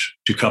cultures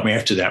to come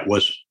after that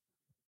was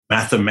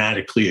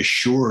mathematically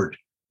assured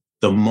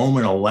the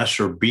moment a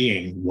lesser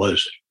being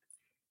was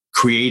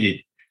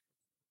created,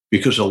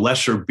 because a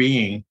lesser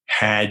being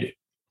had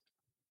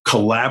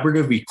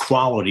collaborative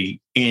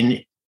equality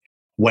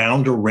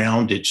wound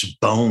around its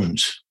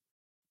bones.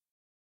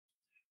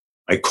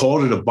 I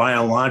called it a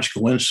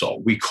biological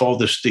insult. We call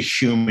this the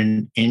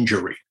human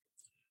injury.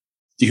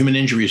 The human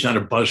injury is not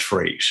a buzz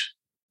phrase.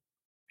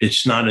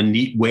 It's not a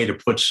neat way to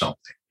put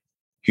something.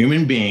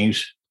 Human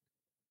beings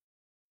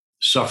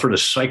suffered a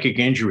psychic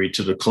injury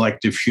to the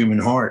collective human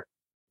heart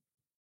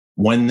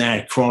when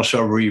that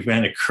crossover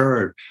event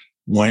occurred,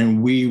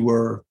 when we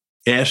were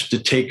asked to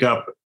take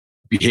up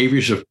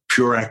behaviors of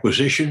pure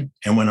acquisition,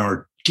 and when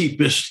our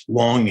deepest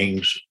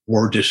longings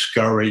were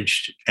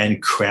discouraged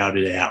and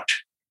crowded out.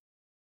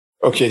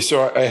 Okay,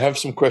 so I have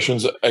some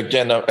questions.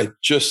 Again, I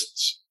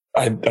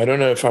don't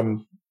know if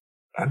I'm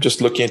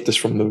just looking at this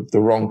from the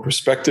wrong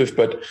perspective,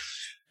 but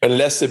a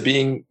lesser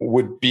being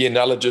would be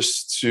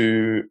analogous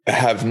to a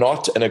have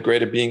not, and a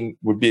greater being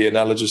would be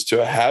analogous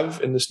to a have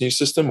in this new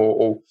system,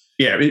 or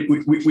yeah,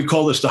 we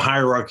call this the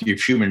hierarchy of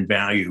human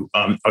value.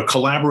 A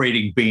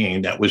collaborating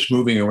being that was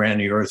moving around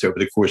the earth over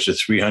the course of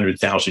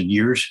 300,000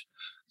 years.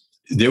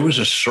 There was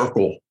a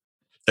circle.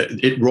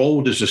 It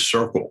rolled as a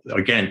circle.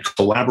 Again,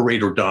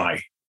 collaborate or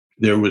die.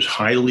 There was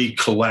highly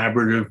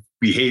collaborative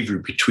behavior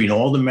between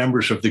all the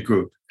members of the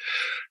group.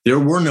 There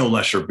were no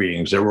lesser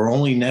beings. There were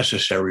only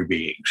necessary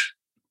beings.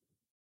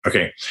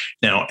 Okay.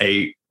 Now,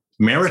 a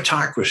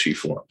meritocracy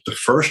formed, the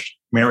first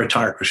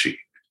meritocracy,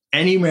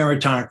 any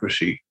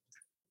meritocracy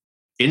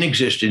in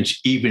existence,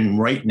 even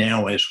right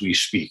now as we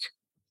speak.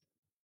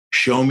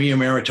 Show me a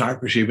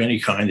meritocracy of any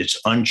kind that's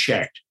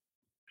unchecked,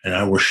 and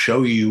I will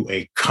show you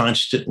a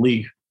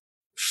constantly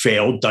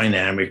failed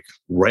dynamic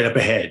right up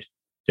ahead.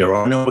 There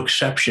are no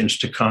exceptions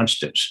to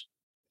constants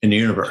in the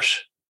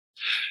universe.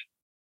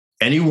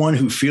 Anyone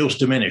who feels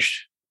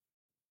diminished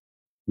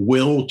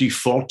will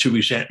default to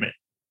resentment.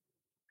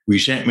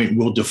 Resentment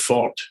will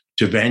default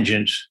to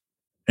vengeance,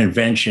 and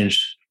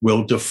vengeance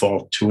will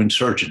default to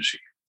insurgency.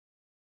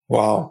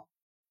 Wow.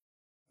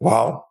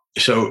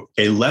 So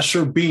a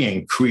lesser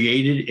being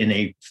created in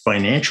a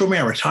financial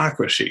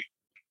meritocracy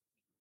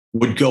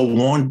would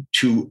go on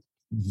to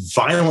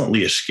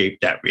violently escape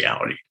that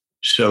reality.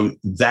 So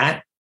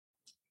that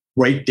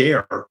right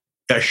there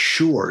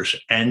assures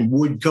and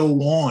would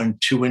go on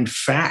to, in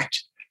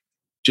fact,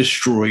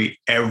 destroy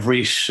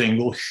every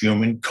single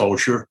human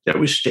culture that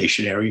was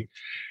stationary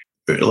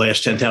the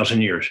last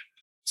 10,000 years.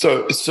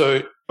 So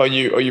are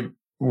you?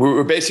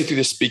 We're basically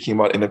just speaking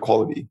about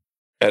inequality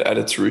at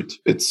its root.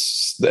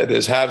 It's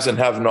there's haves and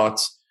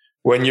have-nots.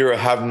 When you're a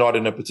have-not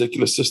in a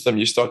particular system,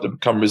 you start to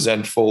become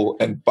resentful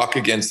and buck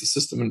against the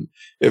system, and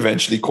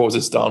eventually cause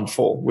its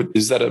downfall.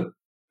 Is that an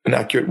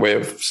accurate way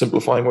of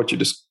simplifying what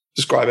you're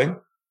describing?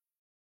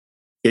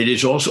 It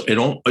is also,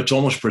 it's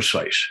almost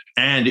precise.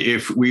 And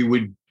if we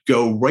would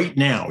go right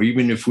now,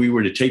 even if we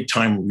were to take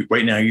time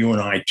right now, you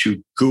and I,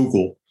 to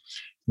Google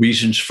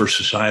reasons for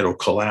societal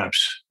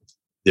collapse,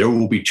 there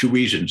will be two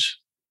reasons: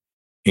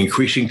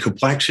 increasing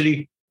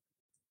complexity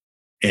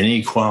and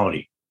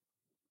inequality.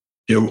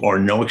 There are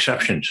no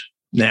exceptions.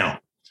 Now,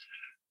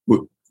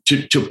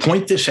 to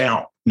point this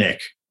out,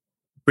 Nick,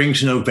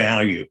 brings no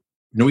value.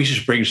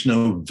 Noesis brings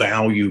no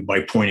value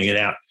by pointing it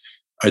out.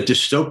 A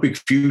dystopic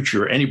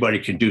future, anybody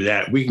can do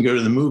that. We can go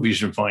to the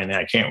movies and find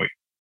that, can't we?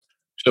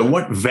 So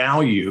what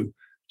value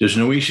does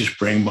Noesis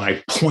bring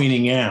by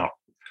pointing out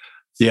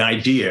the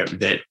idea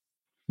that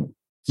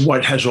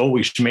what has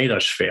always made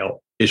us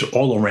fail is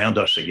all around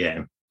us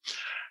again?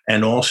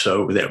 And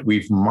also that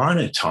we've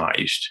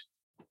monetized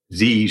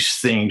these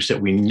things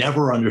that we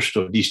never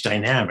understood, these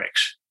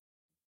dynamics.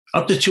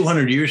 Up to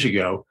 200 years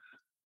ago,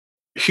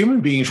 human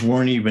beings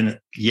weren't even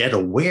yet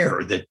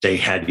aware that they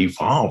had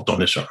evolved on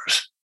this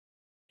earth.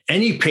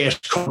 Any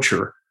past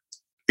culture,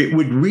 it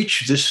would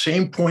reach the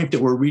same point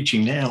that we're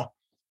reaching now,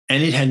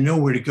 and it had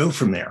nowhere to go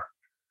from there.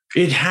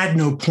 It had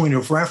no point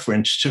of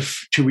reference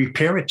to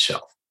repair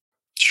itself.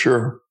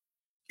 Sure.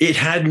 It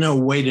had no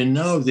way to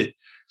know that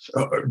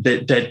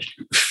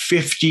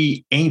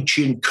 50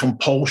 ancient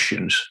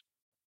compulsions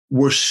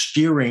were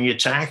steering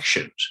its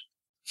actions.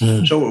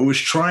 So it was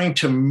trying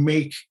to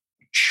make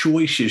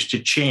choices to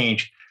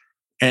change,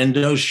 and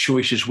those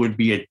choices would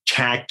be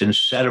attacked and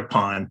set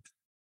upon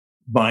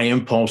by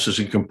impulses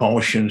and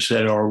compulsions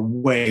that are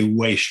way,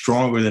 way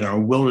stronger than our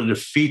will to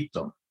defeat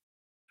them.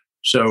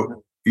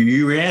 So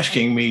you're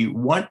asking me,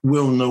 what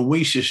will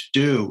Noesis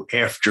do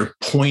after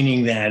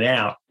pointing that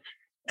out?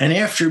 And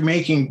after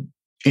making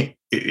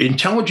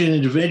intelligent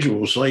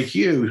individuals like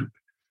you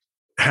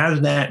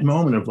have that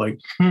moment of like,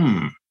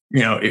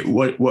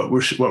 what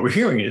we're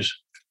hearing is,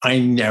 I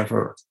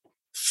never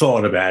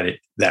thought about it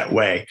that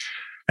way,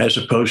 as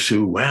opposed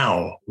to,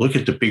 wow, look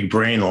at the big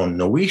brain on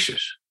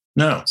Noesis.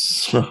 No.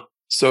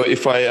 So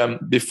if I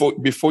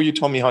before you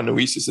tell me how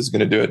Noesis is going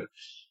to do it,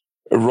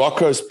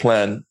 Rocco's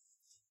plan,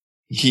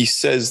 he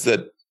says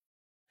that,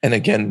 and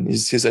again,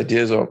 his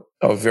ideas are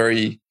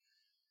very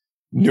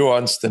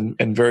nuanced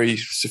and very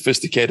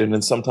sophisticated.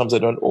 And sometimes I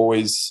don't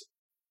always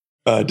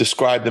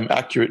describe them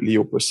accurately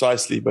or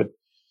precisely. But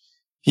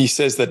he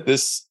says that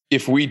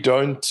if we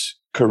don't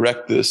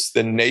correct this,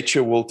 then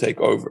nature will take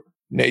over.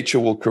 Nature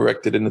will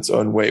correct it in its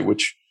own way,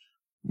 which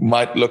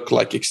might look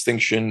like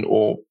extinction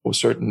or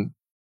certain.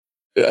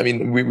 I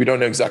mean, we don't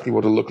know exactly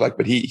what it'll look like,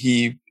 but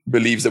he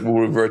believes that we'll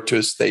revert to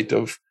a state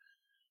of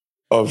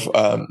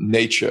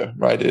nature,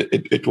 right?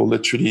 It will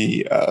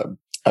literally.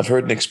 I've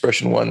heard an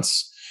expression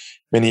once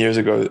many years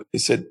ago. It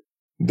said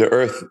the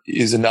earth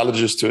is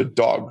analogous to a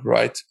dog,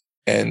 right?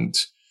 And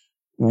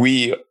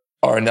we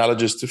are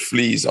analogous to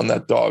fleas on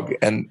that dog,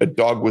 and a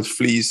dog with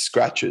fleas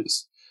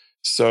scratches.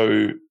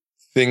 So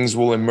things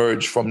will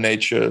emerge from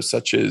nature,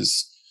 such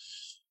as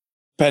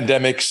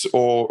pandemics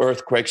or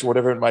earthquakes,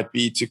 whatever it might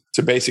be,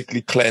 to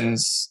basically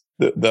cleanse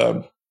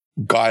the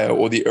Gaia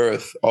or the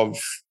earth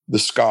of the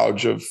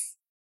scourge of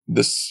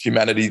this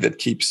humanity that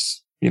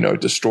keeps,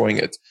 destroying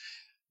it.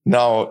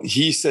 Now,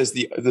 he says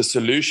the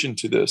solution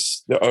to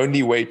this, the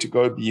only way to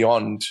go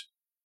beyond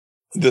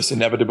this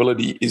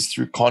inevitability is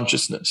through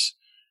consciousness,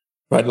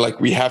 right? Like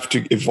we have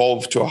to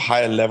evolve to a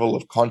higher level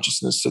of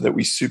consciousness so that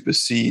we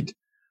supersede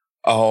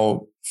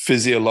our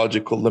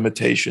physiological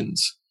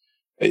limitations.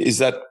 Is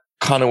that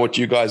kind of what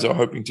you guys are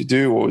hoping to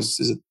do, or is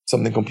it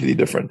something completely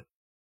different?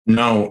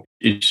 No,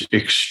 it's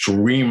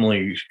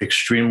extremely,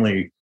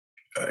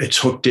 it's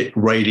hooked it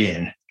right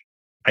in.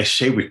 I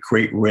say with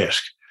great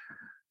risk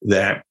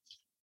that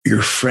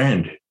your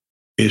friend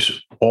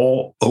is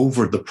all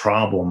over the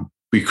problem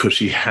because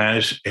he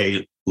has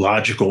a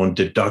logical and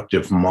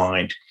deductive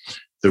mind.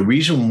 The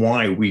reason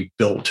why we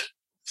built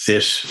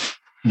this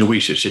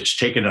Noesis, it's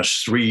taken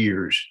us 3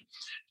 years,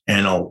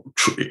 and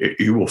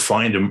you will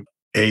find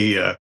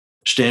a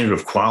standard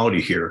of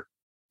quality here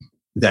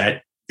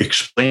that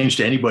explains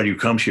to anybody who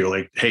comes here,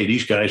 like, hey,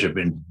 these guys have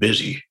been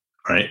busy,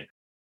 right?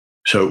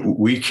 So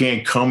we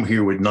can't come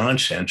here with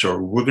nonsense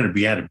or we're going to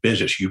be out of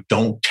business. You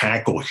don't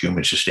tackle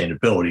human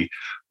sustainability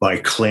by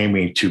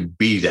claiming to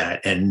be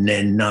that and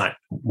then not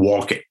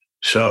walk it.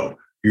 So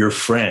your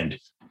friend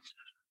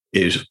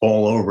is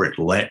all over it.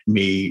 Let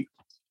me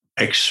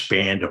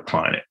expand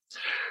upon it.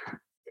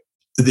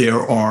 The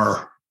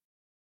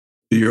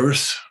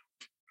Earth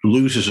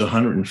loses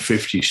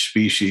 150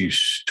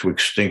 species to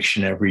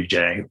extinction every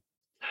day.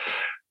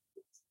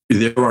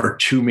 There are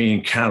 2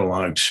 million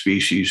cataloged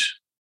species.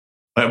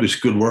 That was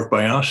good work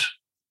by us?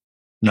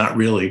 Not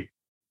really.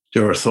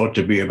 There are thought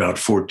to be about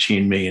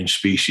 14 million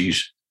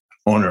species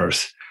on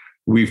Earth.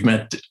 We've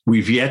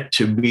yet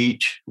to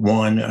meet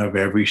one of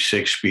every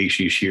 6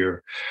 species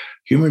here.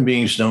 Human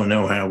beings don't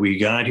know how we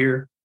got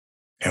here,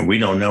 and we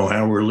don't know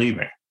how we're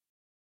leaving.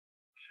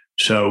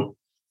 So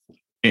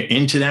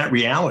into that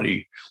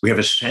reality, we have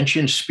a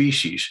sentient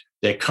species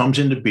that comes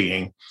into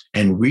being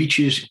and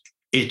reaches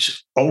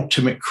its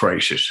ultimate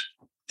crisis.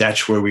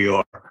 That's where we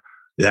are.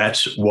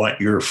 That's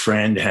what your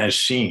friend has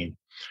seen.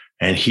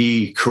 And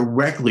he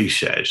correctly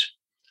says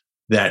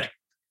that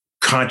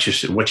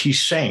consciousness, what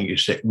he's saying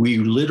is that we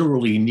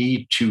literally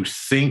need to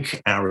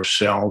think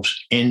ourselves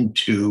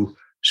into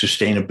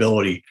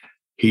sustainability.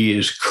 He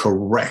is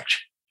correct.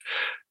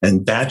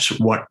 And that's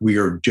what we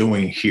are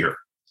doing here.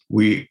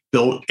 We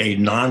built a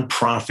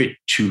nonprofit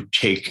to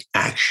take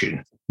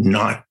action,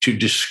 not to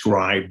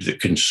describe the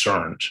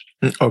concerns.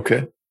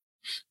 Okay.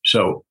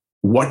 So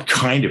what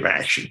kind of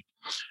action?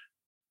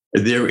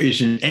 There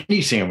isn't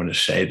anything I'm going to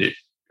say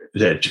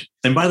that,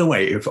 and by the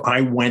way, if I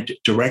went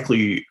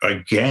directly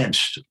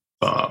against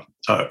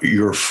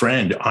your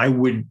friend, I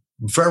would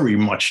very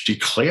much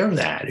declare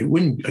that. It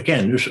wouldn't,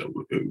 again,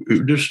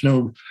 there's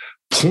no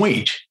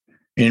point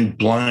in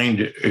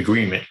blind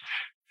agreement.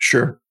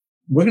 Sure.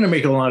 We're going to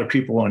make a lot of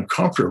people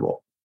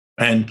uncomfortable.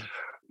 And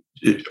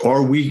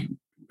are we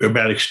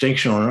about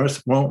extinction on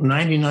Earth? Well,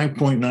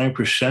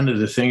 99.9% of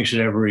the things that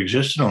ever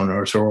existed on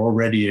Earth are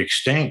already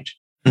extinct.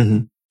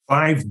 Mm-hmm.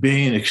 5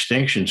 billion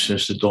extinctions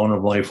since the dawn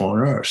of life on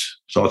Earth,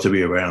 thought to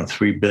be around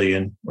 3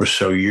 billion or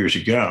so years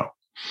ago.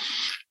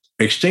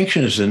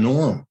 Extinction is the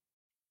norm.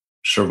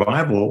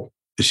 Survival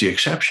is the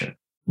exception.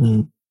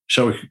 Mm-hmm.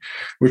 So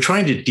we're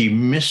trying to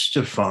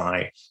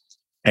demystify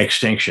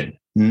extinction,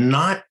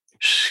 not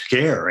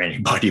scare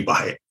anybody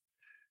by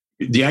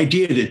it. The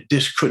idea that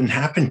this couldn't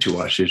happen to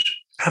us is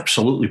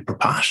absolutely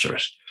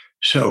preposterous.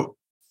 So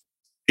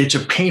it's a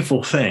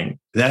painful thing.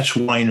 That's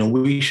why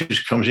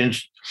Noesis comes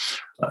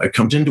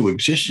into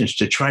existence,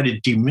 to try to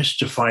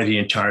demystify the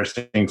entire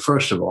thing,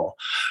 first of all,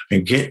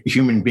 and get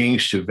human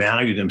beings to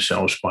value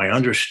themselves by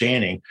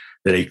understanding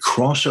that a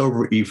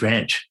crossover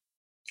event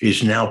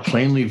is now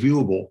plainly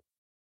viewable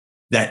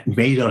that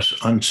made us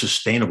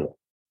unsustainable.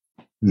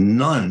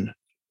 None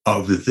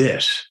of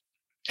this,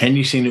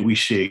 anything that we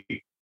see,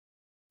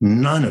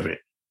 none of it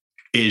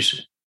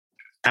is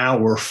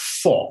our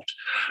fault.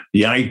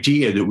 The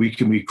idea that we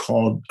can be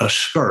called a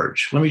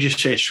scourge, let me just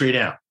say it straight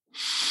out.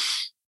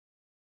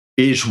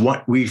 Is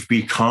what we've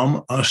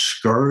become a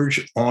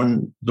scourge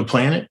on the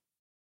planet?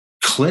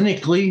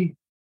 Clinically,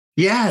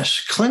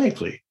 yes,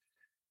 clinically.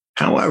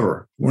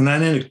 However, we're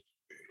not in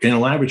in a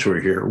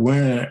laboratory here.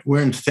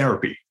 We're in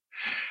therapy.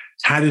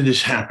 How did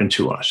this happen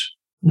to us?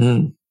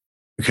 Mm.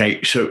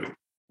 Okay, so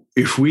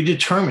if we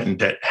determine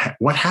that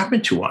what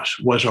happened to us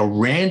was a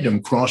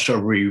random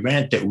crossover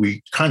event that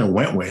we kind of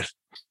went with,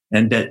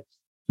 and that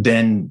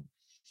then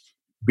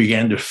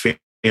began to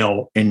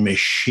fail in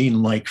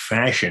machine-like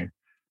fashion,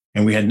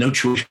 and we had no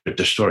choice but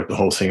to start the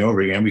whole thing over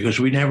again because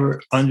we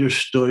never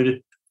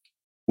understood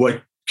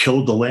what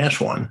killed the last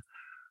one.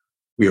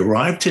 We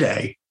arrived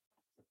today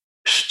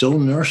still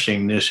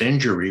nursing this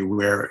injury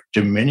where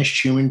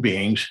diminished human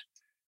beings,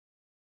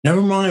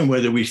 never mind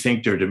whether we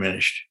think they're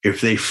diminished,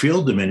 if they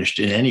feel diminished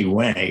in any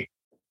way,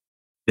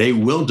 they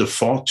will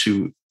default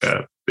to,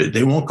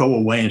 they won't go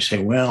away and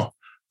say, well,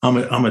 I'm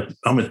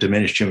a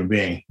diminished human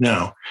being.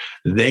 No,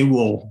 they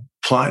will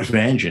plot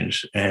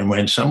vengeance. And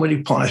when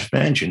somebody plots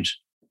vengeance,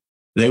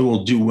 they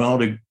will do well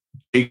to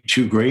dig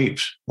two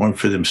graves, one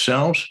for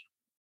themselves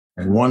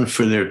and one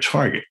for their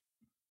target.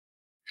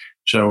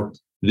 So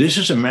this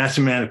is a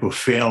mathematically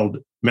failed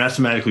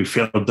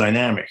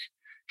dynamic.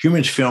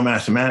 Humans fail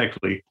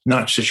mathematically,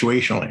 not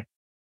situationally.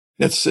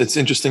 It's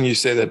interesting you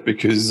say that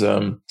because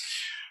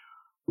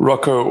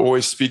Rocco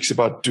always speaks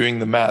about doing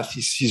the math.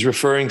 He's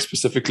referring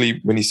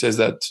specifically when he says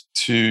that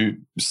to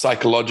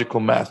psychological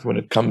math when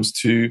it comes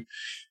to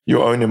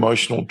your own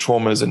emotional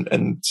traumas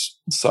and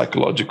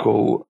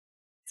psychological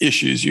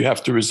issues. You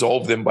have to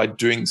resolve them by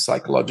doing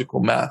psychological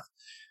math.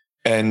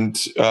 And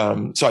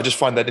so I just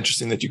find that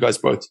interesting that you guys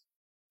both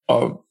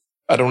are,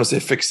 I don't want to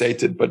say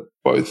fixated, but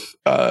both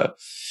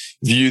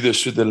view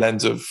this through the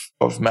lens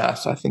of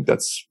math. I think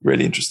that's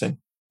really interesting.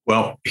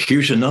 Well,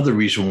 here's another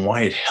reason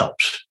why it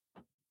helps.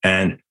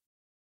 And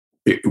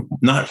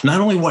not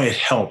only why it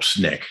helps,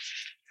 Nick.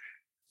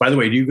 By the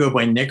way, do you go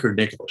by Nick or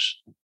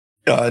Nicholas?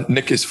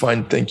 Nick is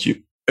fine. Thank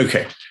you.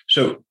 Okay.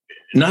 So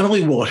not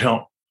only will it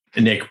help,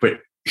 Nick, but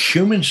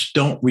humans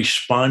don't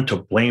respond to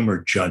blame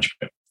or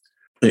judgment.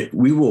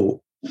 We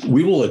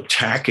will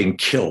attack and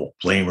kill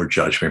blame or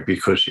judgment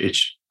because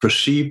it's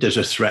perceived as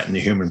a threat in the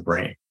human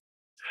brain.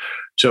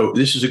 So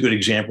this is a good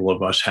example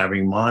of us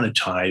having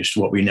monetized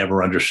what we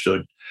never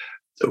understood.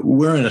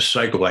 We're in a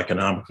cycle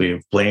economically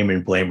of blame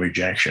and blame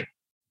rejection.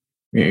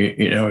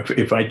 You know,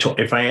 if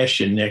I asked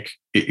you, Nick,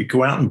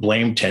 go out and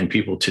blame 10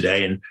 people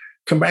today and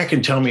come back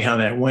and tell me how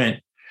that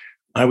went,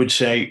 I would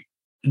say,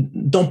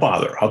 don't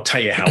bother. I'll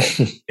tell you how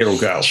it'll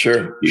go.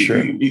 Sure.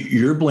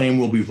 Your blame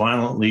will be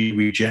violently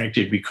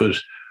rejected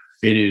because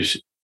it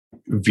is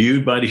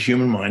viewed by the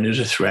human mind as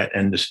a threat,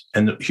 and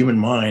the human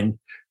mind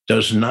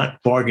does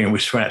not bargain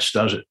with threats,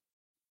 does it?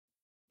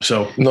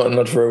 So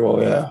not very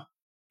well, yeah.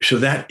 So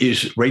that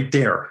is right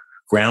there,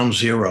 ground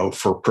zero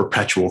for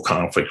perpetual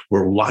conflict.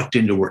 We're locked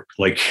into it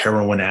like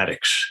heroin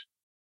addicts.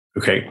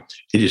 Okay,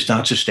 it is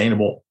not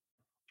sustainable.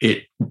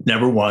 It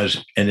never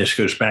was. And this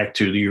goes back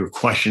to your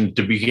question at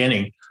the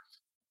beginning.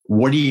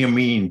 What do you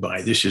mean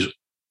by this is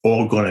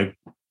all going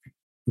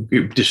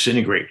to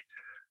disintegrate?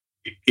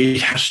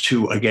 It has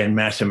to, again,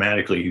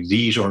 mathematically,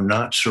 these are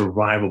not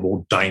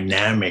survivable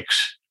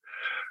dynamics.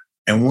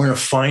 And we're in a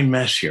fine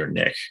mess here,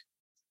 Nick.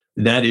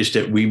 That is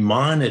that we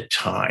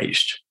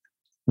monetized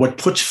what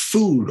puts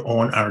food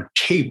on our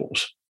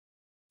tables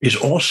is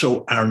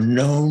also our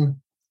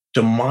known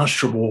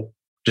demonstrable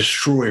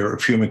destroyer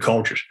of human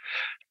cultures.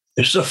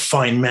 This is a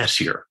fine mess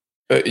here.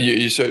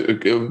 You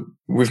said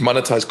we've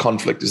monetized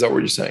conflict. Is that what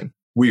you're saying?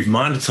 We've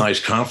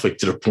monetized conflict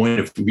to the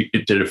point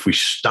that if we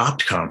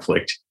stopped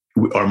conflict,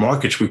 our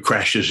markets would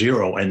crash to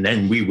zero, and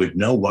then we would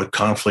know what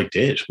conflict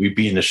is. We'd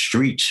be in the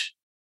streets.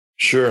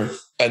 Sure.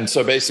 And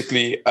so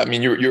basically, I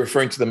mean, you're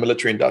referring to the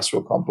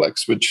military-industrial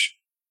complex, which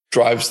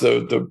drives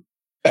the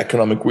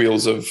economic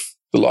wheels of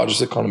the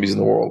largest economies in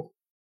the world.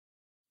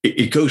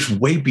 It goes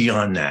way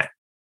beyond that.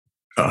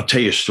 I'll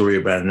tell you a story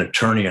about an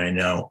attorney I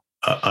know,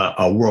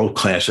 a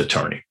world-class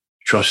attorney.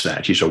 Trust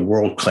that. He's a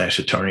world-class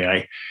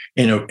attorney.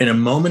 In a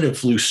moment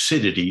of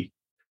lucidity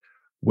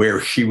where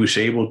he was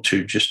able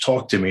to just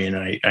talk to me, and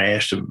I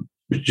asked him,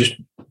 just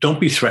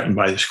don't be threatened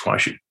by this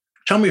question.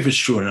 Tell me if it's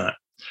true or not.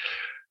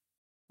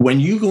 When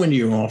you go into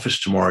your office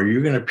tomorrow,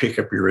 you're going to pick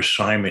up your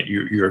assignment,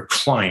 your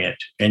client,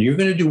 and you're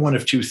going to do one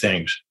of two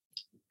things.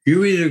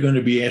 You're either going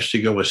to be asked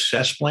to go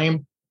assess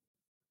blame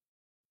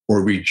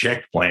or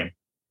reject blame.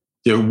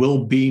 There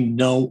will be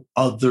no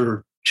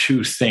other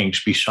two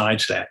things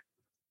besides that.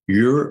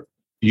 You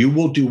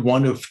will do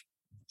one of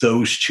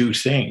those two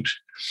things.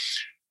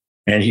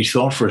 And he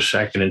thought for a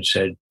second and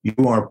said, you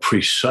are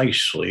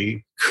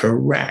precisely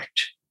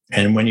correct.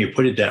 And when you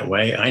put it that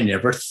way, I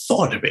never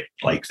thought of it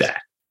like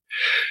that.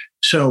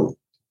 So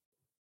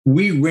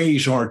we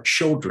raise our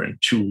children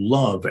to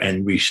love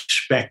and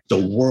respect the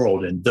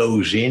world and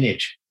those in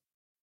it.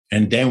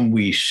 And then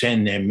we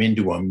send them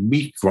into a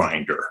meat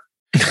grinder.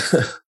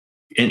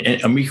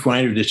 and a meat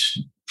grinder that's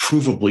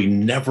provably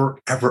never,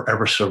 ever,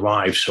 ever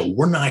survived. So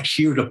we're not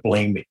here to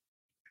blame it.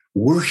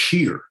 We're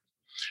here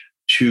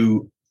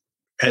to,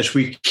 as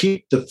we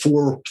keep the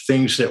four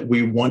things that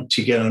we want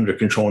to get under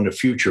control in the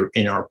future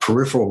in our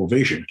peripheral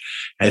vision,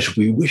 as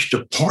we wish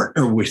to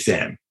partner with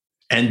them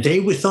and they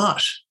with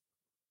us,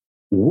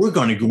 we're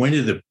going to go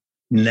into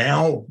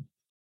now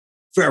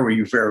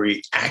very,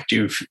 very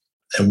active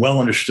and well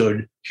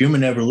understood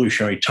human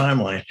evolutionary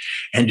timeline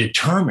and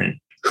determine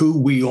who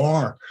we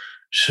are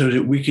so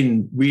that we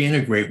can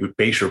reintegrate with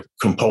baser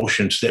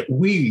compulsions that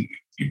we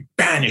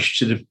banished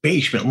to the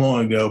basement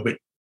long ago. But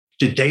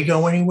did they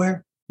go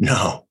anywhere?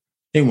 No,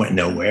 they went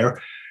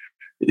nowhere.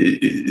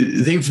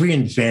 They've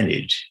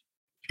reinvented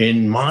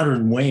in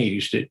modern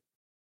ways that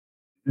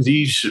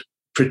these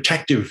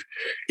protective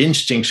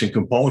instincts and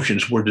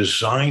compulsions were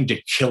designed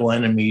to kill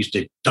enemies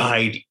that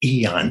died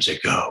eons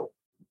ago.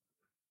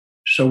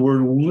 So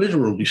we're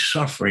literally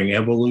suffering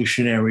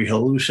evolutionary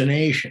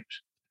hallucinations.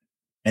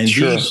 And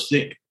Sure.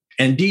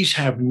 these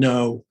have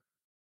no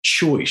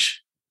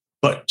choice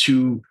but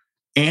to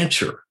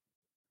answer,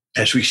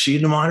 as we see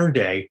in the modern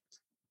day,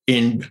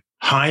 in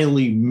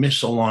highly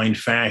misaligned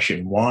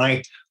fashion.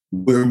 Why?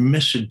 We're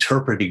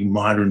misinterpreting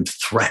modern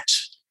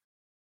threats.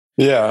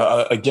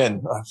 Yeah,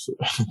 again, I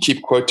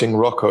keep quoting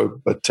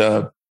Rocco, but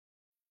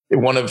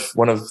one of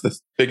the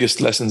biggest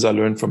lessons I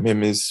learned from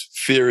him is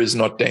fear is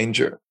not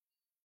danger.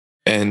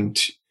 And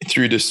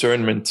through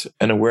discernment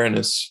and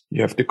awareness,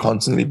 you have to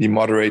constantly be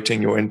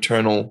moderating your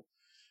internal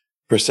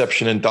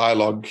perception and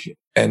dialogue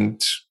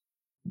and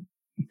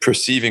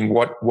perceiving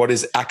what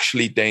is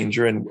actually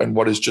danger and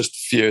what is just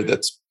fear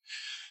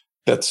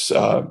that's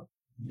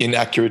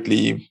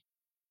inaccurately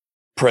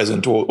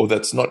present or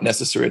that's not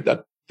necessary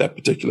at that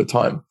particular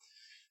time.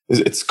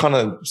 It's kind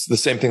of the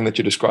same thing that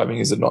you're describing,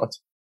 is it not?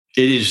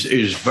 It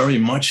is very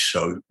much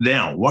so.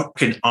 Now, what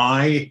can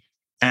I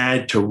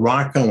add to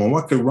Rocco, and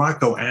what could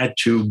Rocco add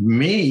to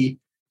me?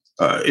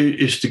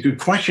 Is the good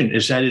question.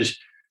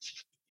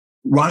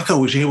 Rocco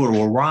was able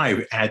to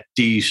arrive at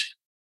these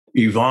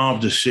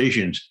evolved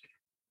decisions.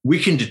 We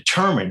can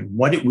determine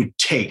what it would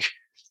take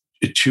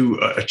to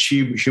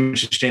achieve human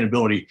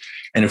sustainability,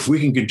 and if we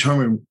can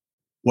determine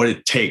what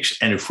it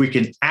takes, and if we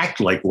can act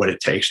like what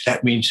it takes,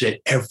 that means that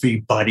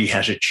everybody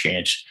has a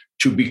chance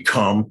to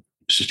become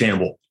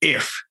sustainable.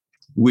 If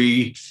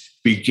we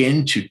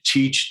begin to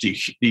teach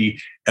the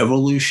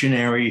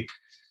evolutionary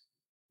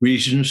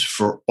reasons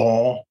for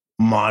all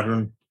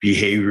modern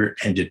behavior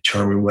and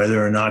determine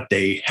whether or not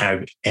they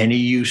have any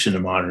use in the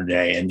modern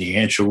day, and the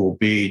answer will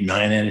be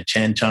 9 out of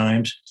 10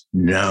 times,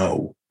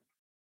 no.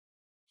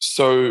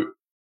 So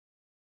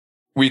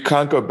we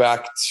can't go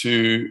back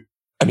to,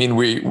 I mean,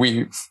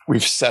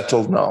 we've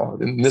settled now.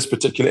 In this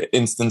particular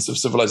instance of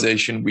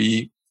civilization,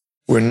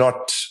 we're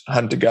not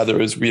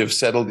hunter-gatherers. We have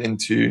settled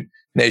into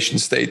nation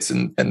states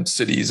and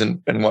cities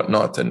and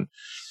whatnot. And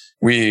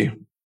we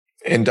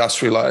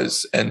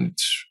industrialize and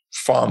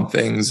farm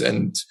things,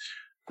 and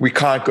we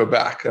can't go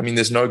back. I mean,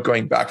 there's no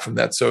going back from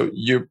that. So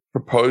you're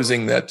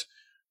proposing that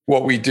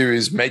what we do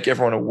is make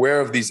everyone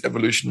aware of these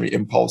evolutionary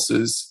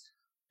impulses,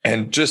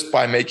 and just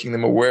by making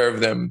them aware of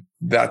them,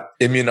 that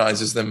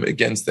immunizes them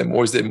against them.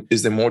 Or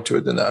is there more to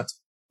it than that?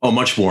 Oh,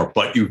 much more,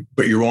 but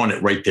you're on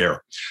it right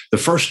there. The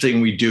first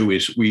thing we do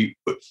is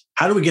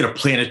how do we get a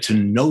planet to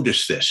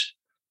notice this?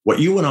 What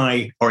you and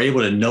I are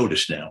able to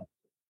notice now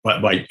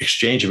by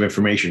exchange of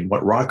information,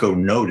 what Rocco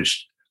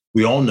noticed,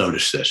 we all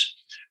notice this.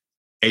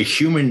 A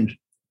human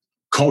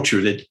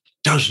culture that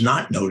does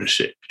not notice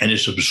it and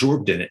is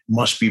absorbed in it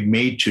must be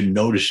made to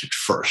notice it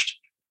first.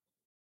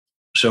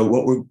 So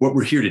what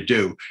we're here to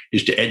do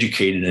is to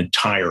educate an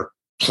entire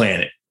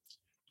planet.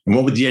 And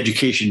what would the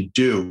education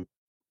do?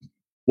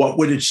 What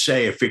would it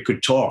say if it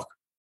could talk?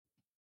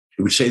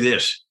 It would say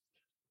this: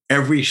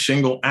 every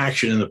single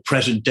action in the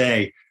present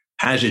day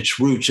has its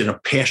roots in a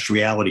past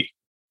reality.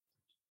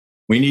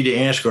 We need to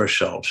ask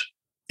ourselves,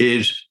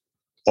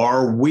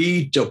 are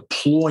we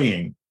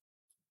deploying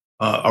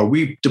aligned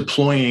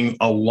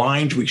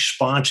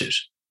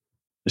responses?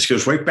 This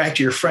goes right back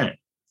to your friend.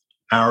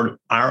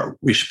 Our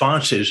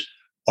responses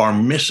are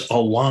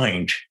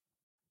misaligned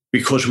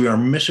because we are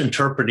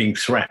misinterpreting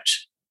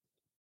threats.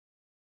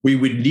 We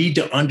would need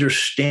to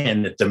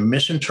understand that the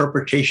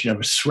misinterpretation of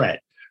a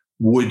threat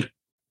would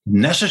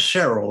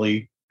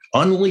necessarily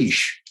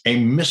unleash a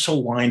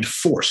misaligned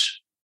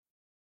force.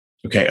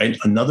 Okay,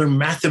 another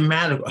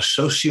a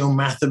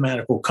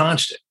socio-mathematical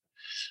constant.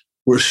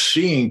 We're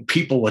seeing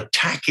people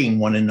attacking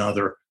one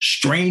another,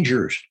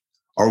 strangers.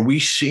 Are we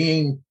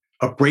seeing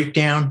a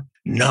breakdown?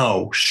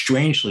 No.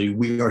 Strangely,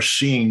 we are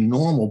seeing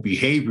normal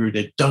behavior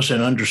that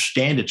doesn't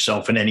understand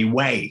itself in any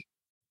way.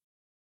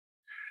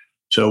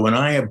 So when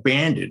I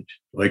abandoned,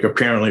 like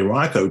apparently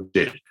Rocco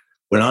did,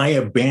 when I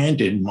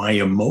abandoned my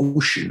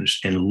emotions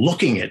in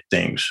looking at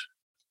things,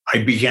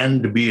 I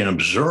began to be an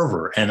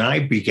observer, and I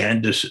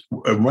began to,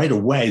 right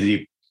away,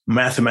 the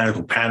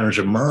mathematical patterns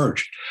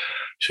emerged.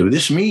 So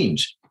this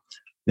means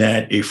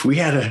that if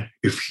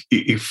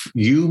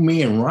you,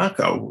 me, and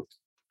Rocco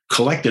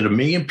collected 1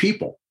 million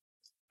people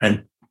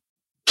and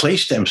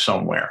placed them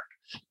somewhere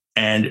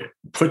and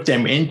put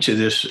them into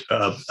this,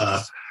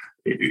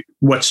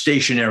 what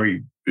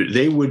stationary,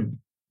 they would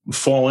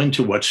fall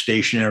into what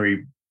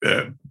stationary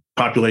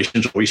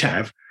populations always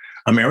have,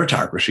 a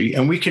meritocracy,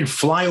 and we can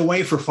fly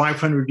away for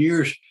 500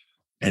 years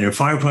And in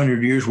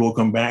 500 years, we'll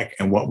come back,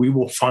 and what we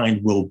will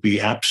find will be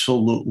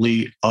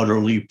absolutely,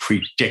 utterly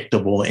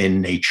predictable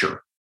in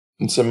nature.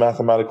 It's a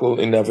mathematical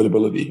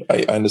inevitability.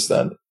 I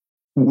understand.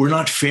 We're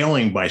not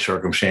failing by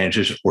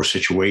circumstances or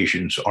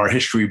situations. Our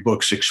history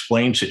books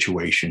explain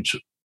situations.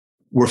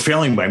 We're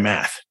failing by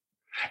math.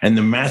 And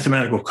the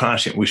mathematical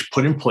constant was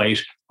put in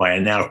place by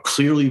a now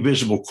clearly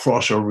visible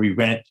crossover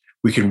event.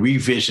 We can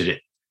revisit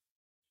it.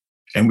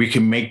 And we'll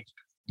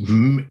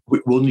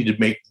need to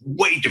make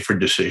way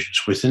different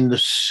decisions within the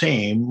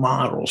same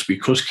models,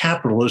 because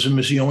capitalism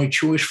is the only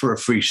choice for a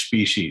free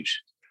species.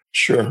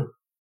 Sure.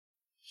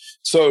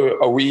 So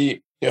are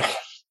we,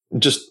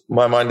 just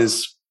my mind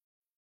is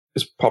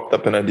popped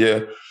up an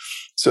idea.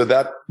 So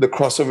that the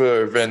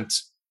crossover event,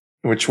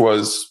 which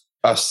was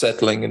us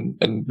settling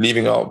and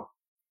leaving our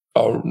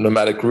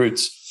nomadic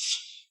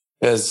roots,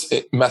 as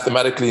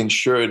mathematically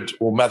ensures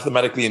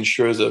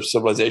a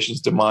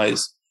civilization's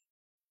demise,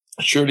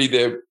 surely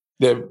there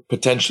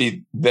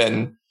potentially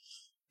then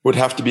would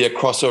have to be a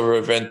crossover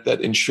event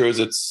that ensures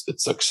its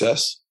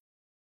success.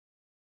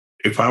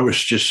 If I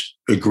was just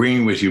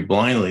agreeing with you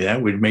blindly,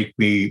 that would make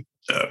me,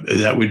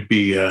 that would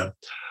be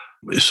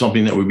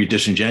something that would be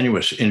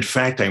disingenuous. In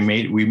fact,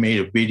 we made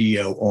a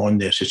video on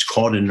this. It's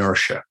called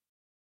Inertia.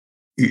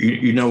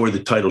 You know where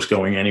the title's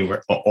going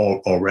anywhere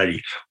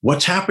already.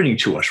 What's happening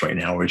to us right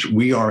now is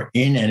we are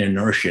in an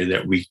inertia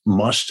that we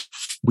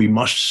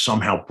must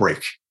somehow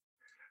break.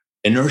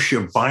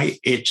 Inertia by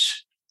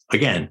its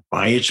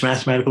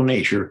mathematical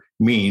nature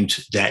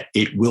means that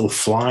it will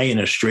fly in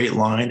a straight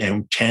line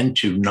and tend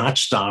to not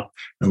stop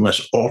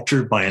unless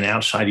altered by an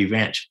outside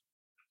event.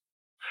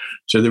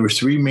 So there were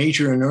three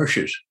major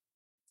inertias.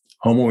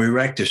 Homo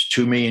erectus,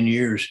 2 million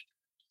years.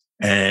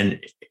 And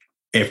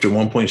after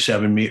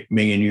 1.7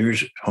 million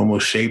years, Homo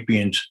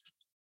sapiens,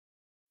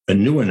 a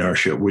new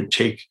inertia, would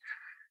take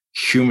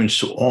humans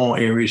to all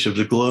areas of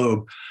the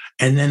globe.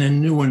 And then a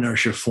new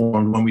inertia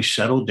formed when we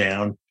settled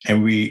down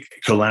and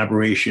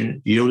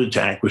collaboration yielded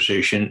to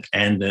acquisition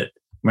and the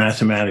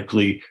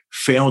mathematically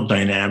failed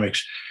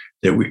dynamics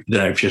that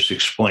I've just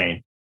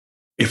explained.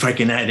 If I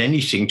can add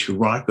anything to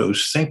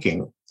Rocco's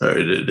thinking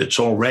that's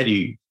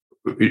already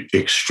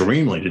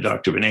extremely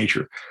deductive in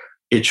nature,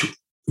 it's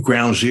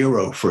ground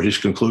zero for his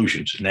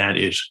conclusions, and that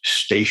is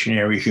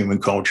stationary human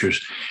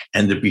cultures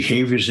and the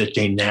behaviors that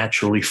they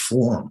naturally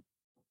form.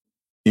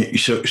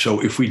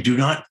 So if we do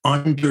not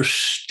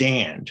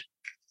understand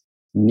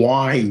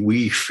why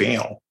we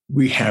fail,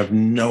 we have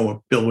no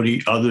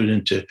ability other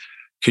than to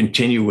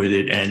continue with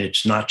it, and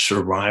it's not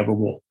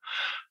survivable.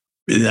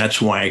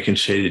 That's why I can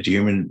say that the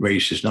human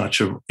race is not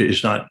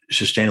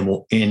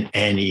sustainable in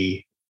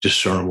any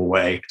discernible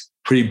way.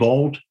 Pretty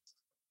bold.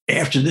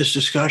 After this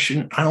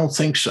discussion, I don't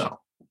think so.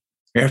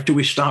 After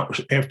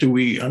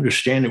we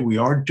understand that we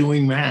are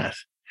doing math,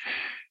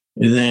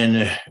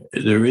 then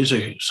there is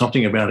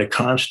something about a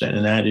constant,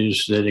 and that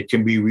is that it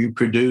can be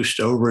reproduced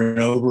over and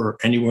over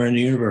anywhere in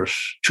the universe.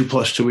 2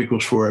 + 2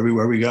 = 4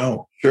 everywhere we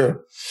go.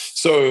 Sure.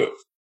 So,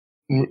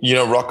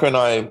 Rocco and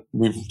I,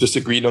 we've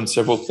disagreed on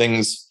several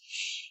things.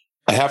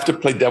 I have to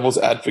play devil's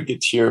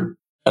advocate here,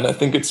 and I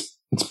think it's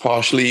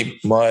partially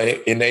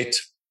my innate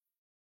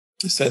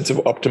sense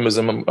of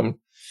optimism. I'm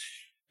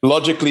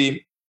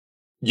logically,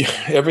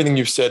 everything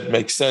you've said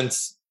makes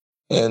sense,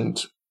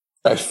 and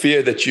I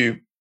fear that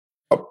you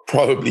are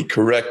probably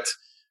correct,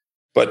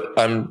 but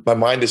my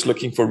mind is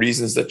looking for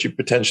reasons that you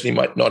potentially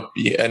might not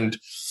be. And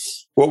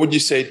what would you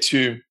say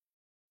to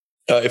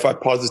if I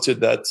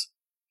posited that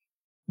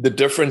the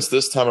difference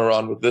this time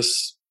around with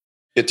this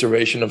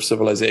iteration of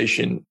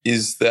civilization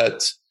is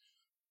that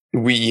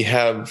we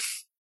have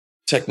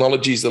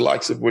technologies the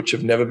likes of which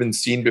have never been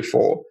seen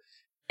before,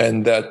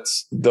 and that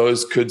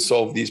those could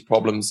solve these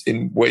problems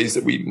in ways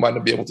that we might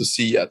not be able to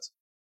see yet?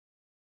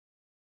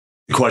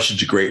 The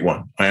question's a great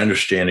one. I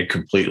understand it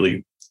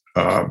completely.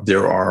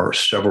 There are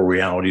several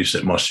realities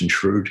that must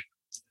intrude,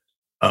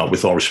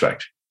 with all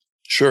respect.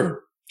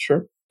 Sure.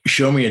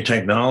 Show me a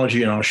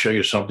technology and I'll show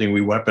you something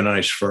we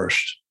weaponize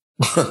first.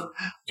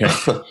 Okay.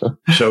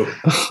 So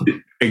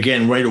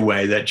again, right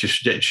away, that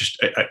just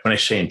when I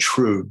say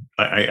intrude,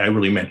 I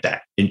really meant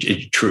that. It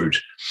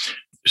intrudes.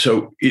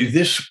 So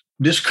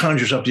this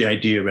conjures up the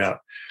idea about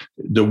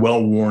the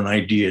well-worn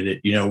idea that,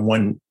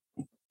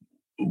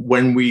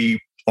 when we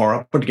are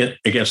up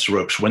against the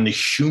ropes, when the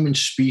human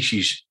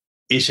species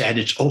is at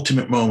its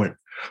ultimate moment,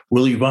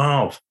 we'll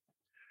evolve.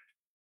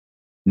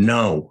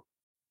 No,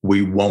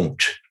 we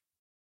won't.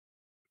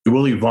 It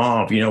will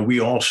evolve. We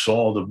all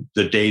saw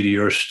the day the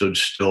earth stood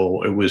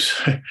still. It was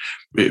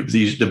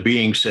the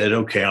being said,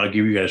 okay, I'll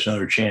give you guys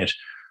another chance.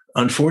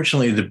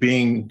 Unfortunately, the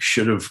being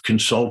should have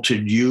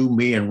consulted you,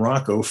 me, and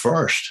Rocco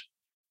first.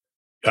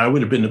 I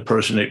would have been the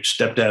person that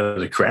stepped out of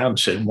the crowd and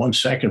said, 1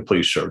 second,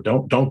 please, sir.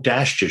 Don't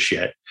dash just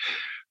yet.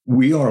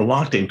 We are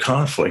locked in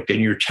conflict, and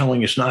you're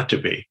telling us not to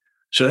be.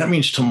 So that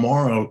means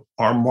tomorrow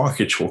our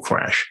markets will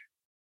crash.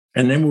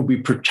 And then we'll be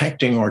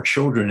protecting our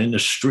children in the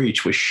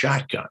streets with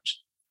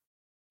shotguns.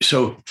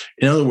 So,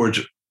 in other words,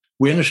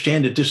 we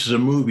understand that this is a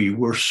movie.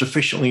 We're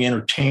sufficiently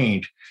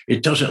entertained.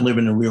 It doesn't live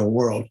in the real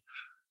world.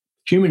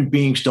 human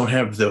beings don't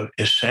have the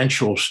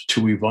essentials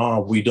to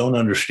evolve. We don't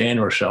understand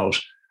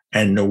ourselves.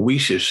 And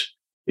Noesis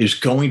is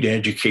going to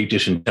educate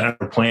this entire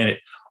planet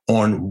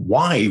on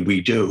why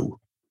we do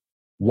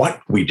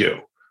what we do.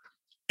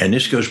 And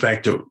this goes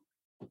back to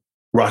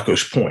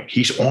Rocco's point.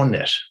 He's on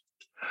this.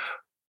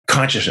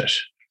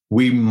 Consciousness.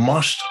 We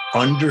must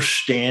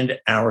understand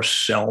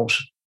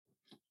ourselves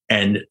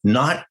and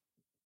not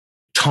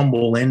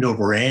tumble end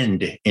over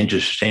end into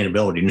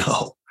sustainability.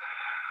 No.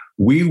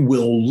 We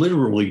will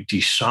literally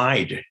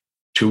decide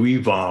to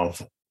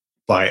evolve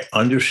by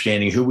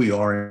understanding who we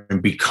are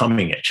and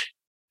becoming it.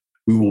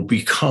 We will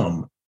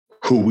become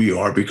who we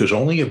are, because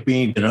only a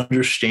being that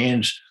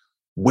understands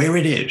where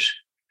it is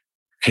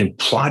can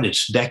plot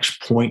its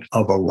next point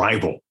of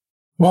arrival.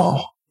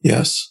 Wow.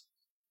 Yes.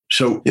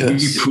 So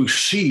we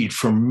proceed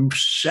from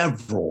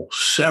several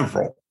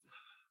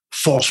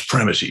false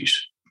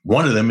premises.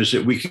 One of them is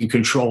that we can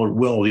control at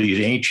will these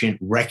ancient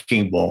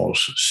wrecking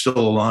balls still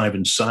alive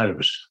inside of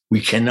us. We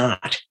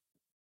cannot.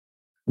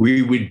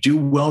 We would do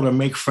well to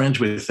make friends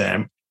with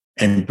them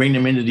and bring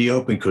them into the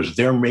open, because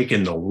they're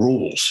making the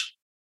rules.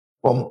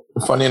 Well,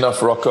 funny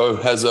enough, Rocco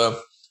has a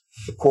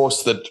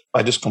course that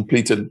I just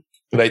completed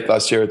late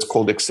last year. It's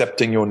called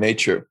Accepting Your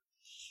Nature.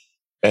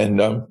 And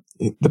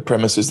the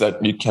premise is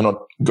that you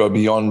cannot go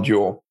beyond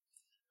your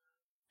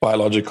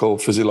biological,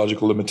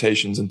 physiological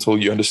limitations until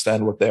you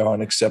understand what they are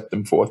and accept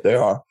them for what they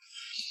are.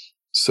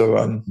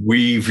 So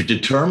we've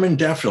determined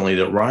definitely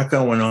that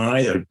Rocco and I,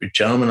 a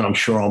gentleman I'm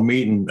sure I'll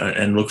meet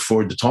and look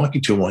forward to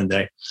talking to one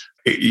day,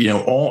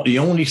 the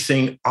only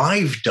thing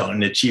I've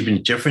done that's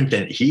even different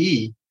than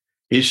he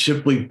is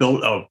simply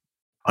built a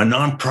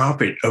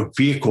nonprofit, a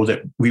vehicle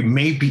that we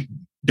may be,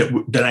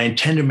 that I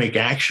intend to make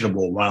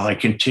actionable while I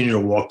continue to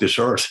walk this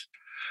earth.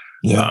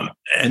 Yeah.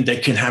 And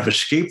that can have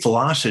escape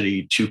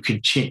velocity to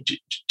continue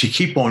to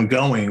keep on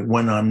going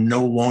when I'm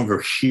no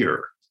longer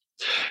here.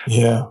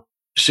 Yeah.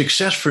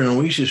 Success for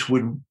Noesis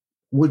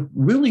would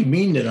really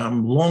mean that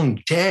I'm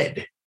long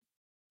dead.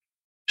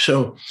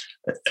 So,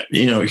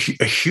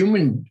 a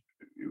human,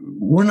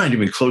 we're not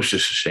even close to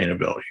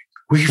sustainability.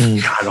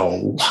 We've got a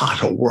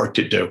lot of work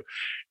to do.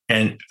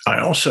 And I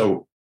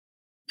also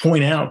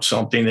point out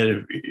something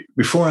that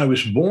before I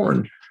was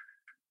born,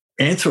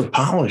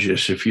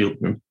 anthropologists,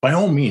 by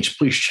all means,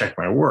 please check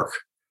my work.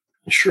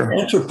 Sure.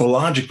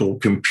 Anthropological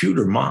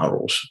computer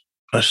models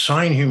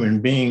assign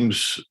human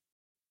beings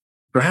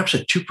perhaps a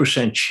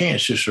 2%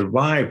 chance to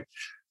survive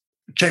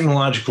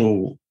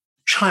technological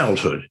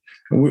childhood,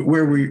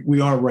 where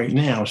we are right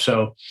now.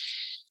 So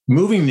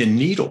moving the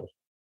needle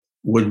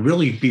would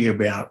really be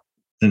about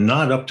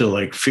not up to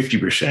like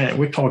 50%.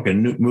 We're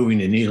talking moving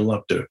the needle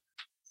up to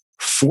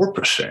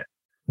 4%,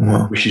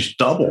 which is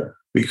double,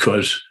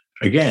 because,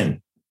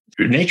 again,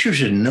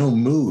 nature's in no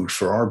mood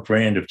for our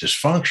brand of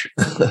dysfunction.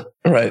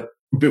 Right.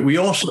 But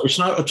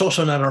it's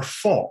also not our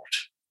fault.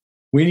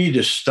 We need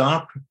to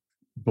stop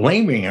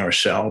blaming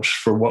ourselves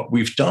for what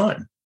we've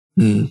done.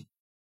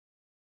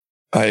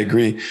 I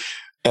agree.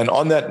 And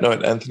on that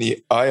note,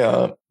 Anthony,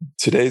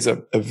 today's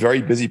a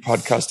very busy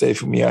podcast day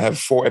for me. I have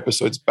 4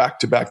 episodes back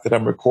to back that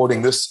I'm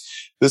recording.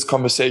 This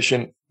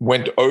conversation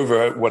went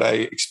over what I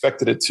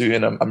expected it to,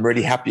 and I'm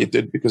really happy it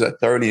did, because I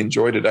thoroughly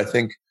enjoyed it. I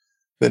think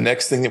the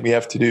next thing that we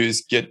have to do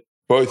is get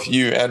both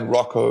you and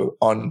Rocco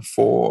on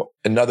for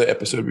another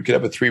episode. We could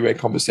have a 3-way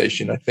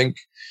conversation. I think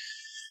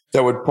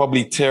that would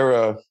probably tear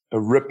a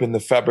rip in the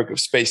fabric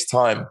of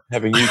space-time,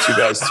 having you two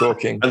guys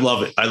talking. I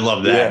love it. I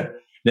love that. Yeah.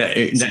 Now,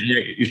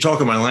 you're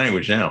talking my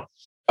language now.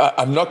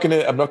 I'm not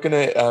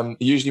gonna.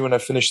 Usually, when I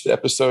finish the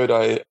episode,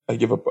 I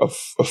give up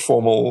a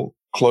formal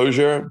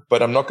closure,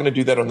 but I'm not going to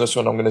do that on this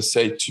one. I'm going to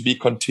say to be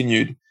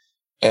continued.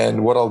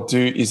 And what I'll do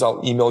is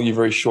I'll email you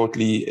very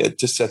shortly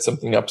to set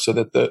something up so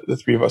that the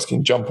 3 of us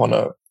can jump on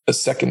a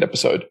second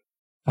episode.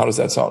 How does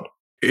that sound?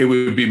 It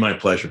would be my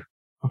pleasure.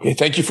 Okay.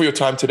 Thank you for your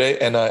time today.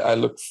 And I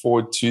look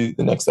forward to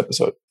the next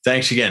episode.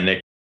 Thanks again,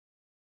 Nick.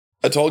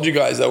 I told you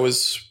guys that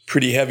was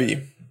pretty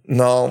heavy.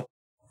 Now,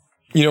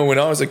 when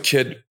I was a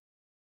kid,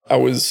 I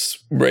was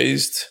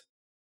raised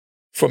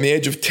from the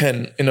age of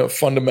 10 in a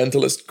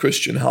fundamentalist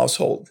Christian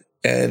household.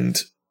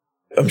 And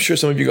I'm sure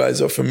some of you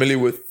guys are familiar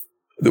with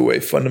the way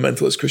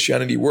fundamentalist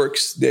Christianity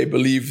works. They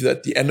believe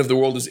that the end of the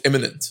world is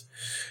imminent,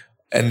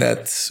 and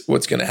that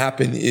what's going to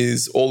happen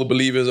is all the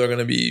believers are going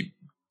to be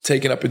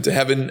taken up into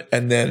heaven,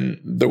 and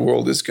then the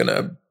world is going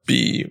to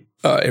be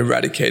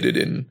eradicated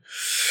in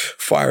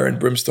fire and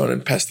brimstone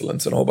and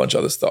pestilence and a whole bunch of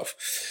other stuff.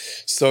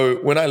 So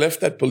when I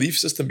left that belief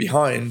system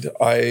behind,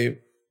 I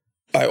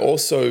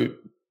also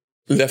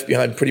left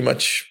behind pretty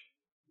much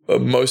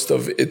most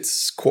of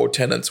its core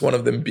tenets, one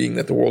of them being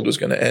that the world was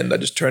going to end. I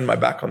just turned my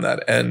back on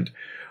that. And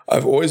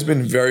I've always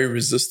been very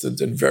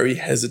resistant and very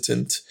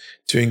hesitant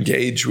to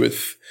engage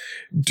with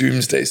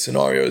doomsday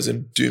scenarios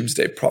and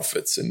doomsday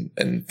prophets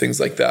and things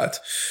like that.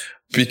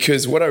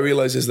 Because what I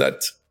realize is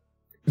that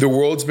the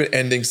world's been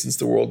ending since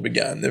the world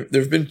began. There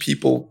have been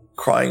people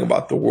crying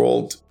about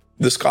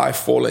the sky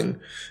falling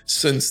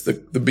since the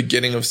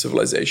beginning of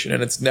civilization,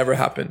 and it's never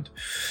happened.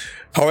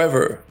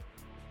 However,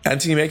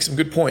 Anthony makes some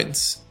good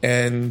points,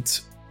 and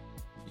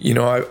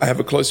I have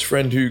a close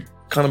friend who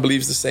kind of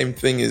believes the same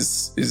thing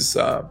is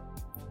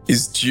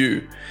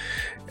due.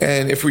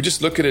 And if we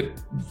just look at it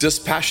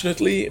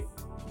dispassionately,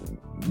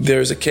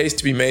 there's a case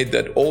to be made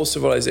that all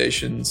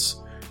civilizations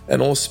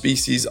and all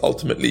species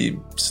ultimately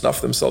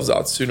snuff themselves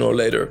out sooner or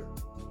later.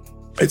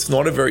 It's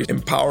not a very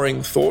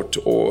empowering thought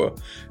or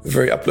a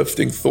very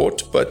uplifting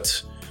thought,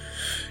 but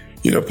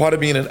part of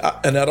being an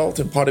adult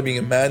and part of being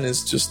a man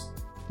is just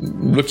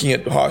looking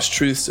at harsh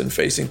truths and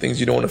facing things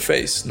you don't want to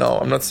face. Now,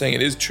 I'm not saying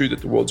it is true that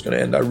the world's going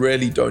to end. I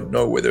really don't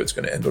know whether it's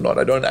going to end or not.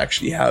 I don't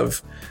actually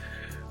have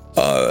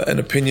an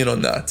opinion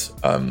on that.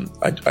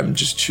 I'm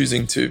just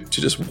choosing to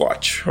just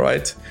watch,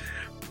 right?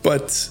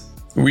 But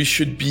we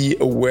should be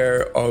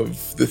aware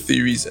of the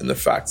theories and the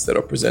facts that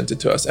are presented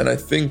to us. And I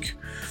think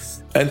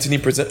Anthony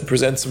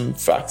presents some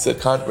facts that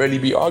can't really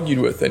be argued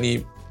with,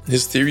 and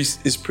his theory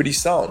is pretty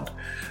sound.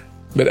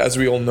 But as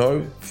we all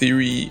know,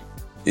 theory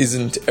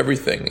isn't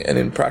everything, and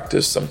in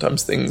practice,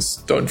 sometimes things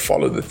don't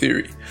follow the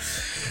theory.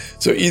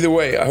 So either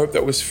way, I hope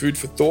that was food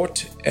for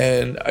thought,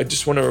 and I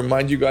just want to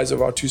remind you guys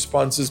of our two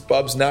sponsors,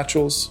 Bubs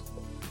Naturals,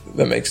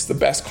 that makes the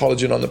best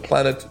collagen on the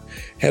planet.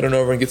 Head on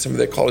over and get some of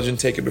their collagen.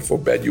 Take it before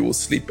bed. You will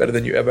sleep better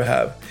than you ever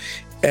have.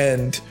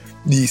 And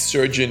the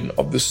surgeon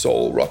of the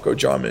soul, Rocco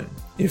Jarman.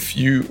 If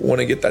you want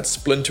to get that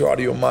splinter out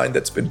of your mind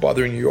that's been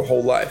bothering you your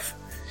whole life,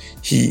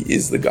 he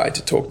is the guy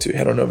to talk to.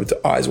 Head on over to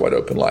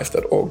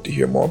eyeswideopenlife.org to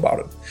hear more about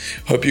it.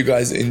 Hope you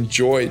guys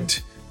enjoyed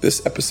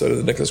this episode of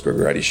the Nicholas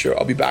Gregoriades Show.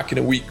 I'll be back in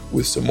a week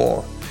with some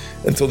more.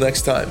 Until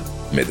next time,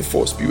 may the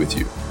force be with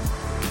you.